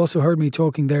 And you also heard me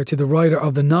talking there to the writer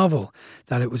of the novel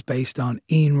that it was based on,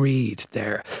 Ian Reid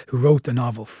there, who wrote the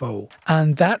novel Foe.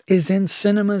 And that is in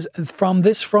cinemas from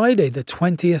this Friday, the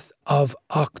 20th of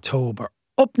October.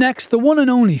 Up next, the one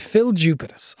and only Phil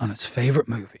Jupitus on his favourite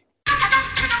movie.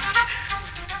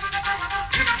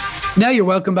 Now you're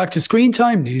welcome back to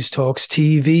Screentime, News Talks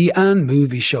TV and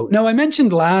movie show. Now, I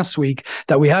mentioned last week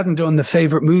that we hadn't done the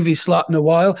favourite movie slot in a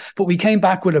while, but we came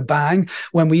back with a bang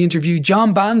when we interviewed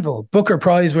John Banville, Booker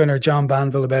Prize winner John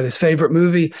Banville, about his favourite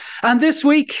movie. And this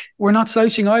week, we're not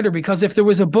slouching either, because if there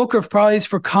was a Booker Prize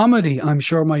for comedy, I'm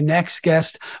sure my next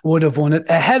guest would have won it.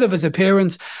 Ahead of his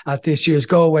appearance at this year's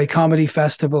Galway Comedy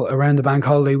Festival around the bank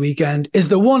holiday weekend is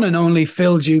the one and only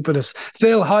Phil Jupitus.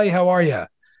 Phil, hi, how are you?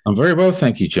 I'm very well,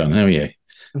 thank you, John. How are you?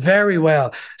 Very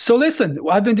well. So listen,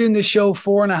 I've been doing this show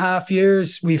 4.5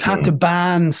 years. We've had to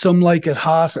ban Some Like It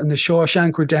Hot and The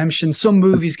Shawshank Redemption. Some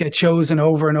movies get chosen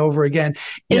over and over again.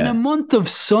 In a month of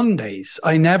Sundays,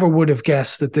 I never would have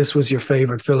guessed that this was your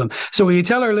favourite film. So will you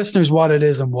tell our listeners what it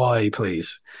is and why,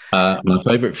 please? My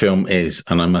favourite film is,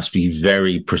 and I must be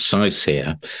very precise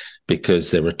here, because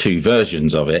there are two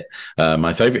versions of it.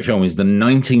 My favourite film is the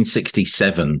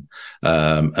 1967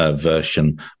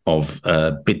 version of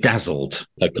Bedazzled,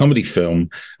 a comedy film.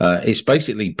 It's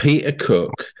basically Peter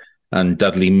Cook and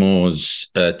Dudley Moore's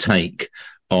take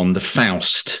on the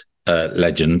Faust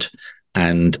legend,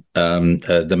 and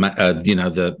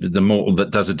the mortal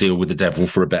that does a deal with the devil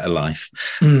for a better life.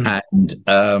 And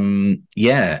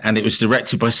it was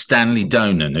directed by Stanley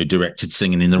Donen, who directed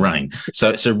Singing in the Rain. So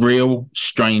it's a real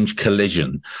strange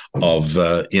collision of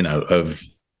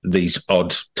these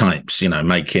odd types,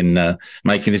 making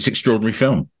this extraordinary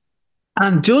film.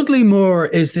 And Dudley Moore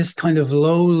is this kind of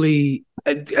lowly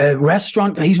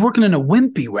restaurant. He's working in a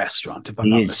wimpy restaurant, if I'm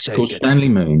not mistaken. It's called Stanley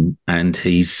Moon, and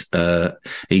he's a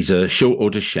short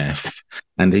order chef,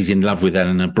 and he's in love with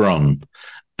Eleanor Bron,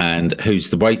 and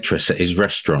who's the waitress at his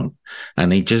restaurant.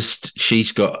 And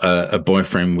she's got a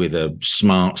boyfriend with a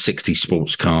smart 60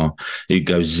 sports car who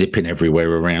goes zipping everywhere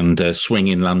around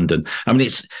swinging London. I mean,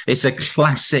 it's a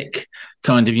classic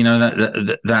kind of,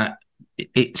 that.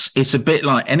 It's a bit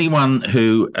like anyone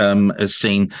who has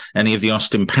seen any of the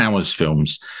Austin Powers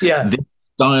films. Yeah. This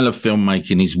style of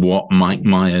filmmaking is what Mike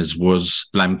Myers was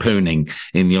lampooning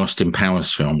in the Austin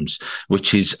Powers films,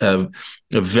 which is a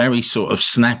very sort of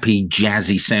snappy,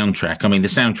 jazzy soundtrack. I mean, the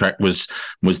soundtrack was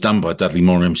done by Dudley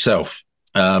Moore himself.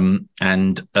 But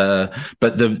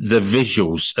the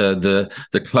visuals,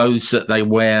 the clothes that they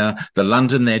wear, the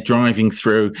London they're driving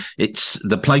through, it's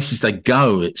the places they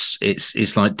go.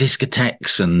 It's like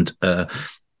discotheques and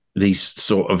these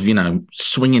sort of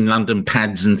swinging London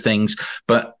pads and things.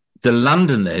 But the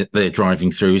London they're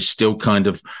driving through is still kind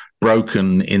of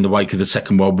broken in the wake of the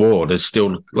Second World War. There's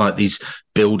still like these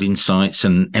building sites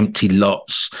and empty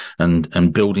lots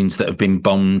and buildings that have been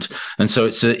bombed. And so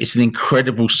it's an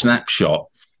incredible snapshot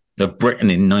of Britain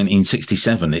in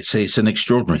 1967. It's an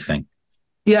extraordinary thing.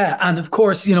 Yeah, and of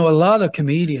course, a lot of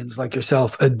comedians like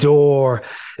yourself adore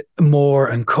Moore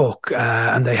and Cook,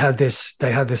 and they had this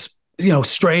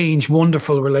strange,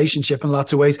 wonderful relationship in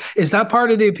lots of ways. Is that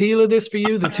part of the appeal of this for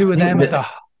you? The two of them at the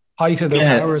height of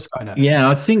their powers, kind of. Yeah,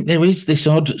 I think there is this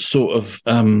odd sort of.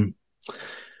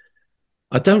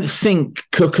 I don't think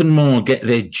Cook and Moore get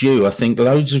their due. I think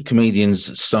loads of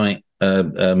comedians cite,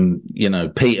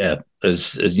 Peter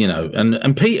as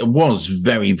and Peter was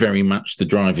very, very much the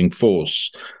driving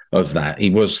force of that. He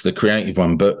was the creative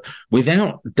one, but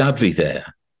without Dudley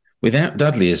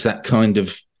as that kind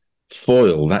of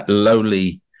foil, that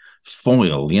lowly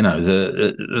foil,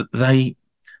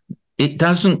 it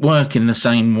doesn't work in the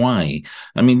same way.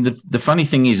 I mean, the funny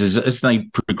thing is as they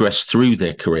progressed through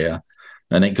their career,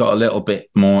 and it got a little bit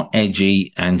more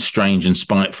edgy and strange and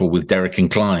spiteful with Derek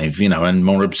and Clive, and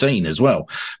more obscene as well.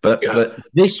 But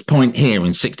this point here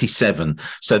in '67,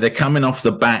 so they're coming off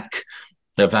the back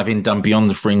of having done Beyond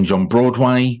the Fringe on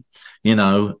Broadway.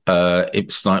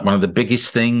 It's like one of the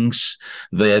biggest things.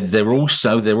 They're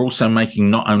also making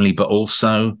Not Only But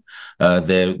Also,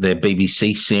 their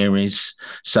BBC series.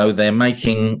 So they're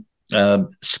making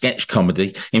sketch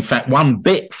comedy. In fact, one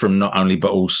bit from Not Only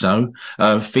But Also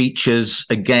features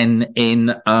again in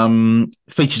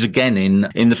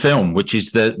the film, which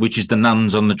is the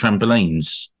nuns on the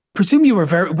trampolines. Presume you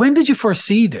were when did you first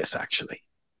see this actually?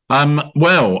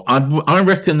 Well, I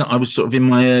reckon that I was sort of in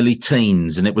my early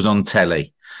teens and it was on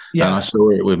telly. Yeah. And I saw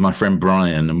it with my friend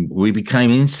Brian and we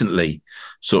became instantly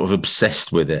sort of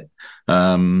obsessed with it.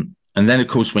 And then, of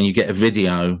course, when you get a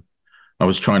video, I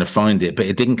was trying to find it, but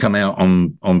it didn't come out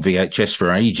on VHS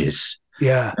for ages.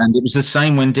 Yeah. And it was the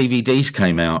same when DVDs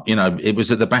came out. It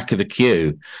was at the back of the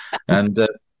queue. And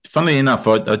funnily enough,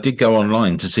 I did go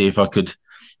online to see if I could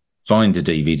find a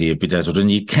DVD of Bedazzled,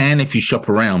 and you can if you shop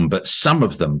around, but some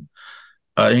of them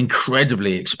are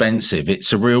incredibly expensive.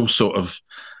 It's a real sort of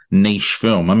niche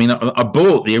film. I mean, I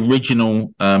bought the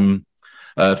original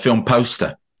film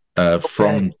poster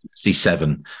from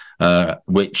 '67,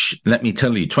 which, let me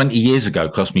tell you, 20 years ago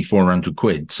cost me 400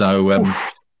 quid. So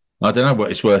I don't know what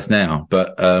it's worth now,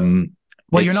 but well,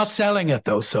 you're not selling it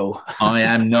though, so I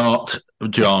am not,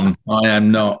 John. I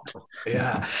am not.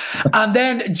 Yeah, and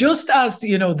then just as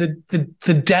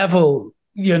the devil,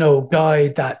 guy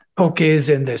that Cook is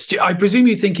in this, I presume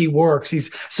you think he works. He's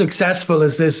successful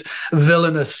as this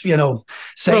villainous, Satan.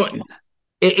 Well,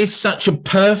 it is such a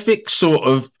perfect sort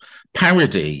of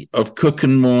parody of Cook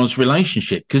and Moore's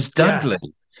relationship because Dudley,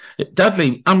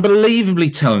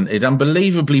 unbelievably talented,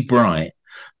 unbelievably bright.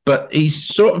 But he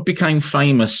sort of became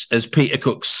famous as Peter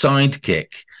Cook's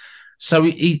sidekick. So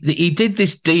he did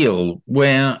this deal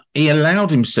where he allowed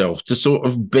himself to sort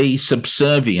of be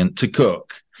subservient to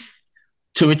Cook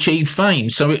to achieve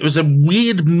fame. So it was a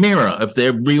weird mirror of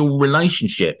their real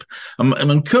relationship.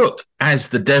 And Cook, as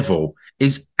the devil,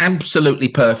 is absolutely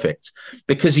perfect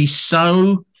because he's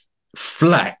so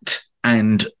flat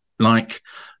and like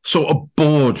sort of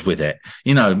bored with it.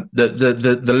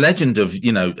 The legend of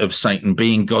Satan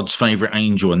being God's favorite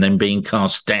angel and then being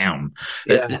cast down.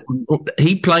 Yeah.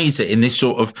 He plays it in this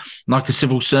sort of like a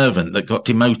civil servant that got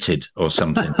demoted or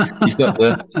something.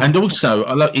 And also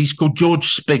he's called George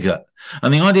Spigot.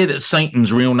 And the idea that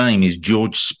Satan's real name is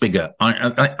George Spigot,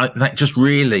 that just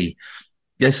really,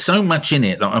 there's so much in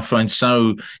it that I find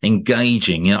so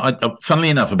engaging. Funnily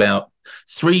enough, about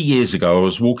 3 years ago, I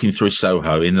was walking through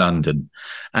Soho in London,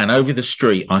 and over the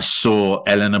street, I saw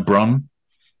Eleanor Bron.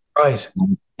 Right.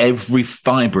 And every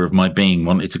fibre of my being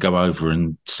wanted to go over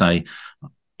and say,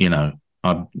 I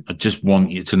just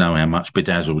want you to know how much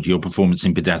your performance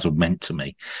in Bedazzled meant to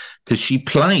me, because she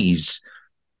plays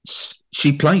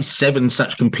 7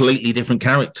 such completely different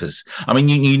characters. I mean,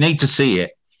 you need to see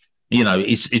it.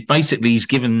 It's basically he's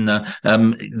given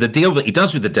the deal that he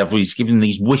does with the devil. He's given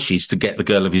these wishes to get the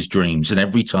girl of his dreams, and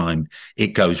every time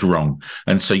it goes wrong.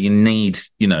 And so you need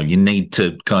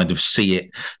to kind of see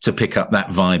it to pick up that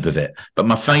vibe of it. But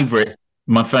my favorite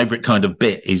kind of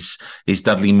bit is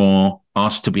Dudley Moore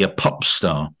asked to be a pop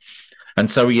star, and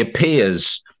so he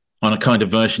appears on a kind of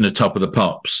version of Top of the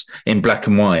Pops in black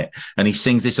and white. And he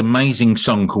sings this amazing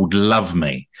song called Love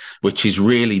Me, which is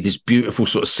really this beautiful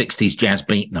sort of 60s jazz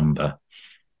beat number.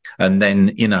 And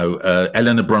then,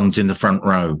 Eleanor Bron's in the front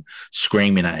row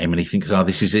screaming at him and he thinks, oh,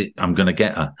 this is it. I'm going to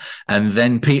get her. And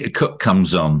then Peter Cook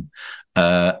comes on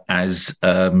as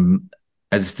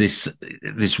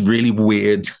this really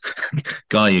weird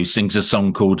guy who sings a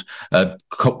song called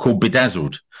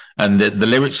Bedazzled. And the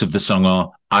lyrics of the song are,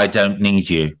 I don't need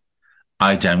you.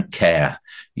 I don't care.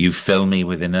 You fill me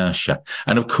with inertia.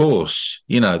 And of course,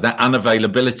 that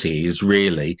unavailability is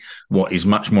really what is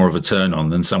much more of a turn on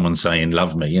than someone saying,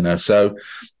 love me, So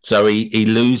he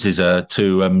loses her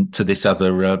to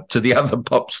the other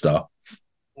pop star.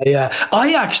 Yeah,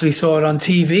 I actually saw it on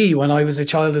TV when I was a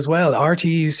child as well. RTE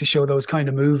used to show those kind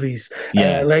of movies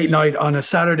late night on a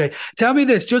Saturday. Tell me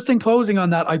this, just in closing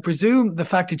on that, I presume the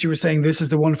fact that you were saying this is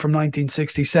the one from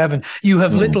 1967, you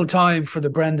have little time for the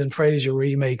Brendan Fraser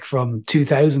remake from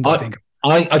 2000, I think.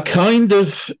 I kind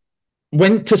of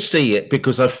went to see it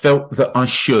because I felt that I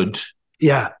should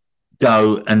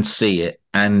go and see it.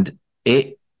 And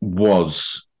it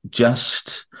was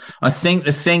just... I think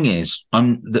the thing is,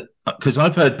 because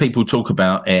I've heard people talk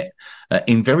about it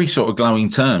in very sort of glowing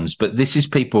terms, but this is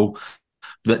people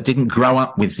that didn't grow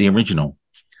up with the original.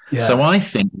 Yeah. So I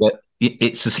think that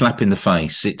it's a slap in the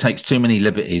face. It takes too many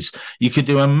liberties. You could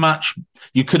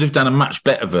have done a much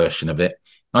better version of it.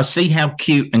 I see how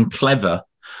cute and clever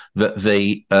that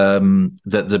the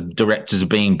directors are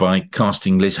being by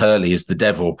casting Liz Hurley as the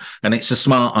devil, and it's a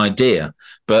smart idea.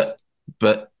 But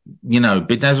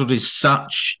Bedazzled is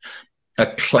such a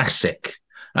classic,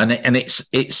 and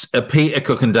it's a Peter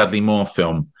Cook and Dudley Moore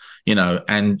film.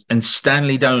 And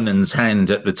Stanley Donen's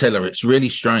hand at the tiller, it's really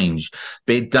strange,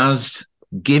 but it does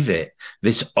give it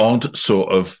this odd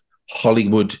sort of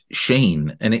Hollywood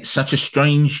sheen. And it's such a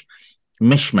strange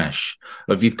mishmash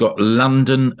of, you've got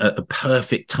London at a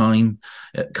perfect time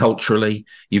culturally.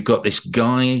 You've got this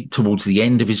guy towards the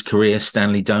end of his career,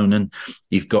 Stanley Donen.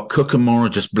 You've got Cook and Moore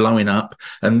just blowing up.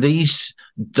 And these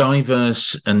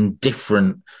diverse and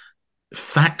different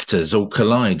factors all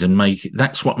collide and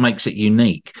that's what makes it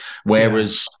unique.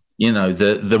 Whereas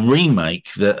the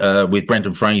remake that with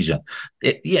Brendan Fraser,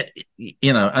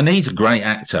 and he's a great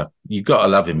actor, you've got to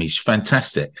love him, he's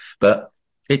fantastic, but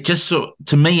it just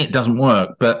to me it doesn't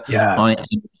work. But I am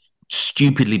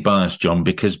stupidly biased, John,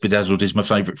 because Bedazzled is my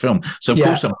favourite film, so of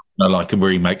course I'm gonna like a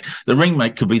remake. The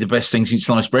remake could be the best thing since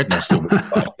sliced bread, and I still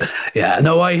Yeah,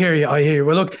 no, I hear you.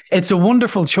 Well, look, it's a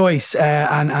wonderful choice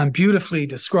and beautifully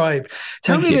described.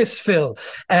 Tell me this, Phil.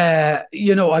 I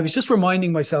was just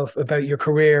reminding myself about your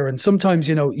career, and sometimes,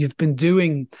 you've been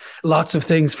doing lots of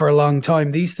things for a long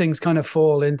time. These things kind of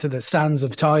fall into the sands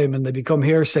of time and they become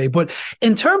hearsay. But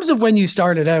in terms of when you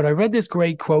started out, I read this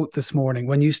great quote this morning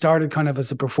when you started kind of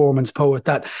as a performance poet,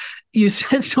 that you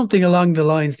said something along the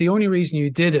lines, the only reason you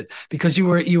did it because you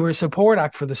were a support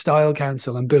act for the Style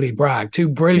Council and Billy Bragg, two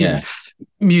brilliant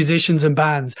musicians and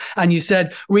bands. And you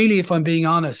said, really, if I'm being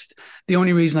honest, the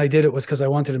only reason I did it was because I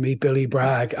wanted to meet Billy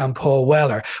Bragg and Paul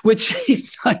Weller, which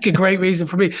seems like a great reason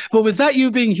for me. But was that you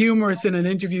being humorous in an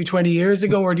interview 20 years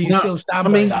ago, or do you still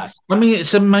stand by that? I mean,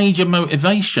 it's a major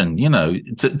motivation,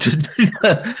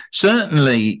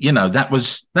 certainly, that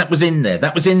was in there.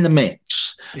 That was in the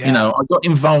mix. Yeah. I got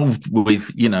involved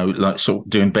with, like sort of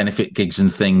doing benefit gigs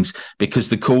and things because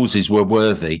the causes were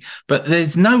worthy. But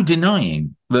there's no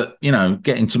denying that,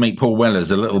 getting to meet Paul Weller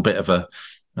is a little bit of a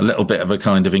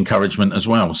kind of encouragement as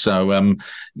well. So,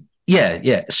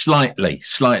 slightly.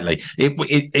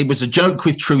 It was a joke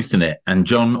with truth in it. And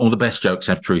John, all the best jokes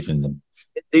have truth in them.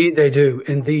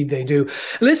 Indeed they do.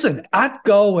 Listen, at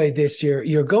Galway this year,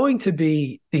 you're going to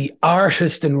be the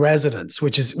artist in residence,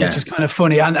 which is kind of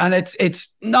funny, and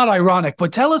it's not ironic,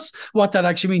 but tell us what that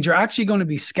actually means. You're actually going to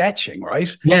be sketching, right?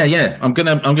 Yeah. I'm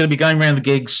gonna be going around the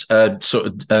gigs,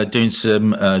 doing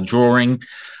some drawing,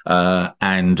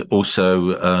 and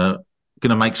also going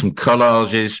to make some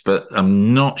collages, but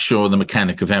I'm not sure the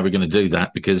mechanic of how we're going to do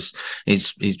that because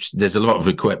there's a lot of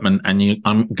equipment and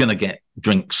I'm going to get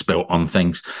drink spilt on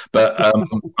things. But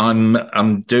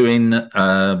I'm doing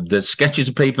the sketches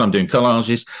of people. I'm doing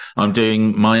collages. I'm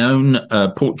doing my own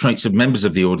portraits of members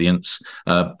of the audience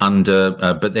but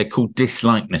they're called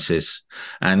dislikenesses.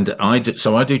 And I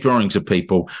do drawings of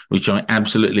people which I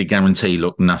absolutely guarantee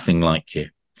look nothing like you.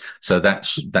 So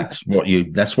that's what you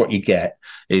get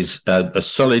is a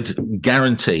solid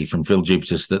guarantee from Phil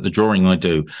Jupitus that the drawing I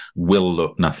do will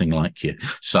look nothing like you.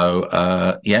 So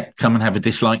come and have a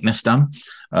dislikeness done.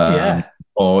 And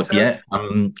on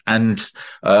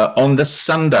the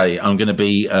Sunday I'm going to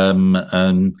be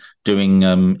doing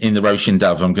in the Roshin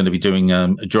Dove. I'm going to be doing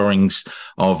drawings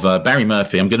of Barry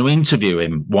Murphy. I'm going to interview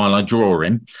him while I draw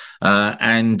him,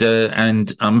 and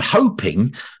I'm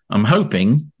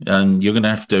hoping, and you're going to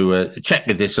have to check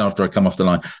with this after I come off the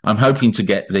line. I'm hoping to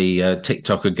get the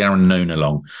TikToker Garen Noon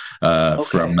along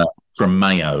from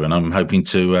Mayo, and I'm hoping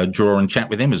to draw and chat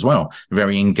with him as well. A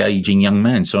very engaging young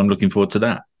man, so I'm looking forward to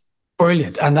that.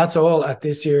 Brilliant. And that's all at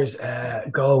this year's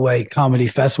Galway Comedy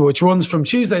Festival, which runs from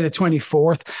Tuesday the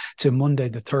 24th to Monday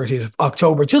the 30th of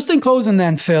October. Just in closing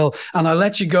then, Phil, and I'll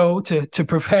let you go to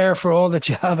prepare for all that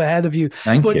you have ahead of you.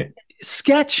 Thank you.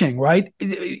 Sketching, right?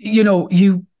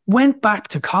 You went back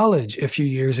to college a few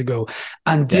years ago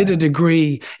and did a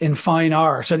degree in fine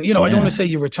art. And, I don't want to say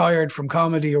you retired from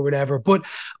comedy or whatever, but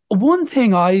one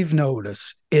thing I've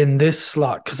noticed in this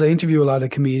slot, because I interview a lot of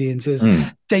comedians, is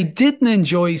they didn't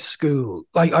enjoy school.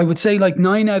 Like I would say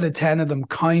 9 out of 10 of them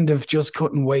kind of just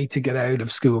couldn't wait to get out of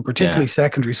school, particularly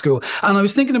secondary school. And I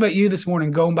was thinking about you this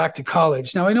morning going back to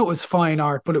college. Now, I know it was fine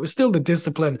art, but it was still the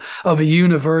discipline of a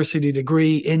university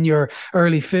degree in your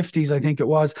early 50s, I think it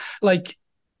was.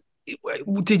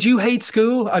 Did you hate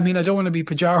school? I mean, I don't want to be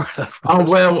pejorative. Oh,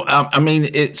 well, I mean,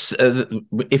 it's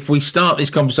if we start this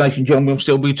conversation, John, we'll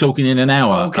still be talking in an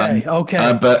hour. Okay.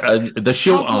 But the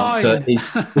short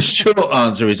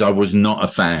answer is I was not a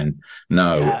fan.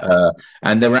 No. Yeah.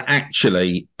 And there were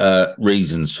actually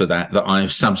reasons for that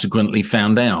I've subsequently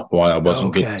found out why I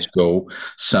wasn't good at school.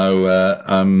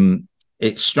 So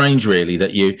it's strange, really,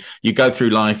 that you go through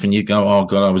life and you go, oh,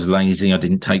 God, I was lazy. I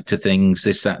didn't take to things,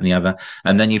 this, that, and the other.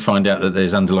 And then you find out that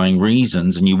there's underlying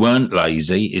reasons and you weren't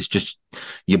lazy. It's just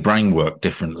your brain worked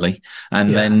differently.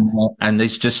 And then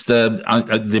there's just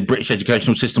the British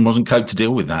educational system wasn't coped to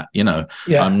deal with that, you know.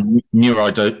 Yeah.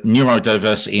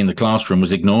 Neurodiversity in the classroom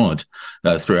was ignored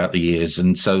throughout the years.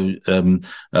 And so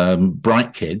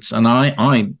bright kids, and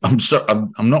I'm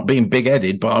not being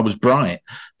big-headed, but I was bright.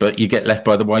 But you get left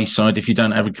by the wayside if you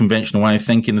don't have a conventional way of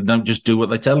thinking and don't just do what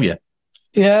they tell you.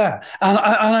 Yeah, and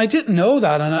I didn't know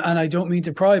that, and I don't mean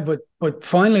to pry, but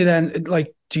finally, then,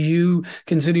 like, do you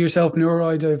consider yourself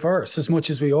neurodiverse as much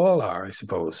as we all are? I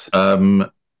suppose.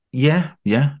 Yeah,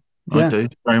 I do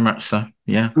very much so.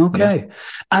 Yeah. Okay. Yeah.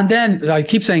 And then I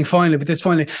keep saying finally,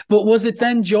 but was it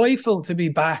then joyful to be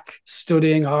back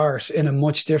studying art in a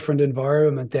much different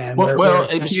environment then? Where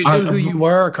you knew who you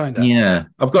were, kind of. Yeah.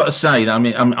 I've got to say, I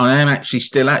mean, I am actually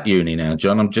still at uni now,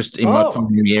 John. I'm just in my final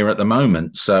year at the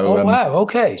moment. So, wow.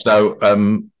 Okay. So,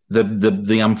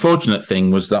 the unfortunate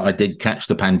thing was that I did catch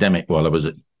the pandemic while I was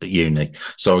at uni.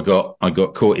 So I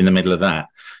got caught in the middle of that.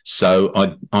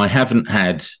 So I haven't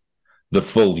had the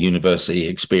full university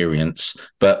experience.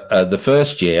 But the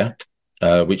first year,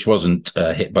 which wasn't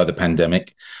hit by the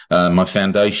pandemic, my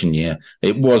foundation year,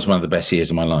 it was one of the best years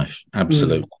of my life.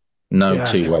 Absolutely. No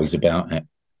two ways about it.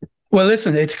 Well,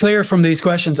 listen, it's clear from these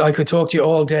questions I could talk to you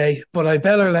all day, but I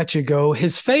better let you go.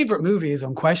 His favourite movie is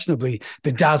unquestionably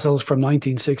Bedazzled from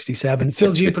 1967.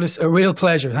 Phil Jupitus, a real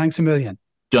pleasure. Thanks a million.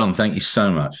 John, thank you so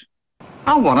much.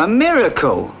 Oh, what a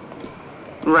miracle.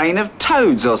 Rain of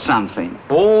toads or something.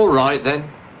 All right, then.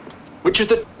 Which of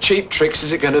the cheap tricks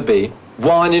is it going to be?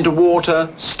 Wine into water,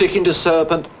 stick into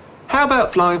serpent? How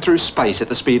about flying through space at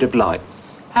the speed of light?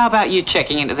 How about you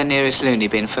checking into the nearest loony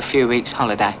bin for a few weeks'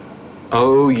 holiday?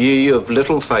 Oh, ye of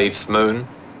little faith, Moon.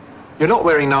 You're not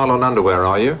wearing nylon underwear,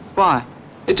 are you? Why?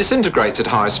 It disintegrates at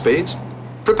high speeds.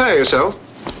 Prepare yourself.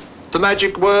 The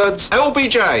magic words,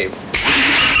 LBJ.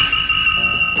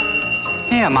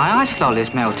 Here, my ice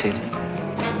lolly's melted.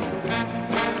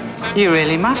 You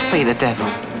really must be the devil.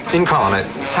 Incarnate.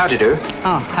 How'd you do?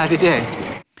 Oh, how do you do?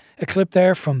 A clip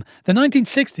there from the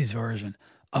 1960s version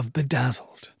of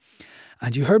Bedazzled.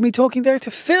 And you heard me talking there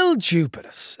to Phil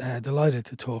Jupitus. Delighted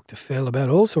to talk to Phil about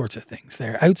all sorts of things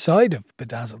there outside of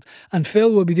Bedazzled. And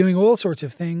Phil will be doing all sorts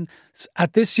of things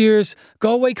at this year's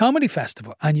Galway Comedy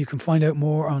Festival. And you can find out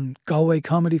more on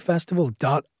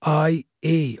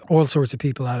galwaycomedyfestival.ie. All sorts of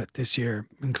people at it this year,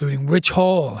 including Rich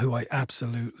Hall, who I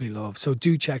absolutely love. So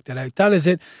do check that out. That is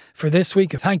it for this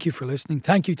week. Thank you for listening.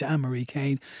 Thank you to Anne-Marie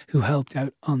Kane, who helped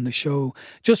out on the show.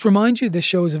 Just remind you, this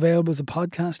show is available as a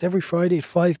podcast every Friday at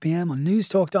 5 p.m. on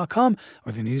newstalk.com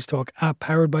or the Newstalk app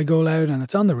powered by Go Loud, and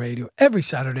it's on the radio every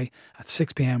Saturday at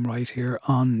 6 p.m. right here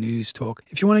on Newstalk.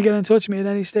 If you want to get in touch with me at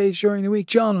any stage during the week,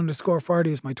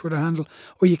 John_Fardy is my Twitter handle,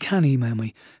 or you can email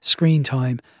me,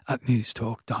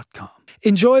 screentime@newstalk.com.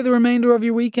 Enjoy the remainder of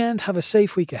your weekend, have a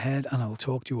safe week ahead, and I will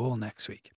talk to you all next week.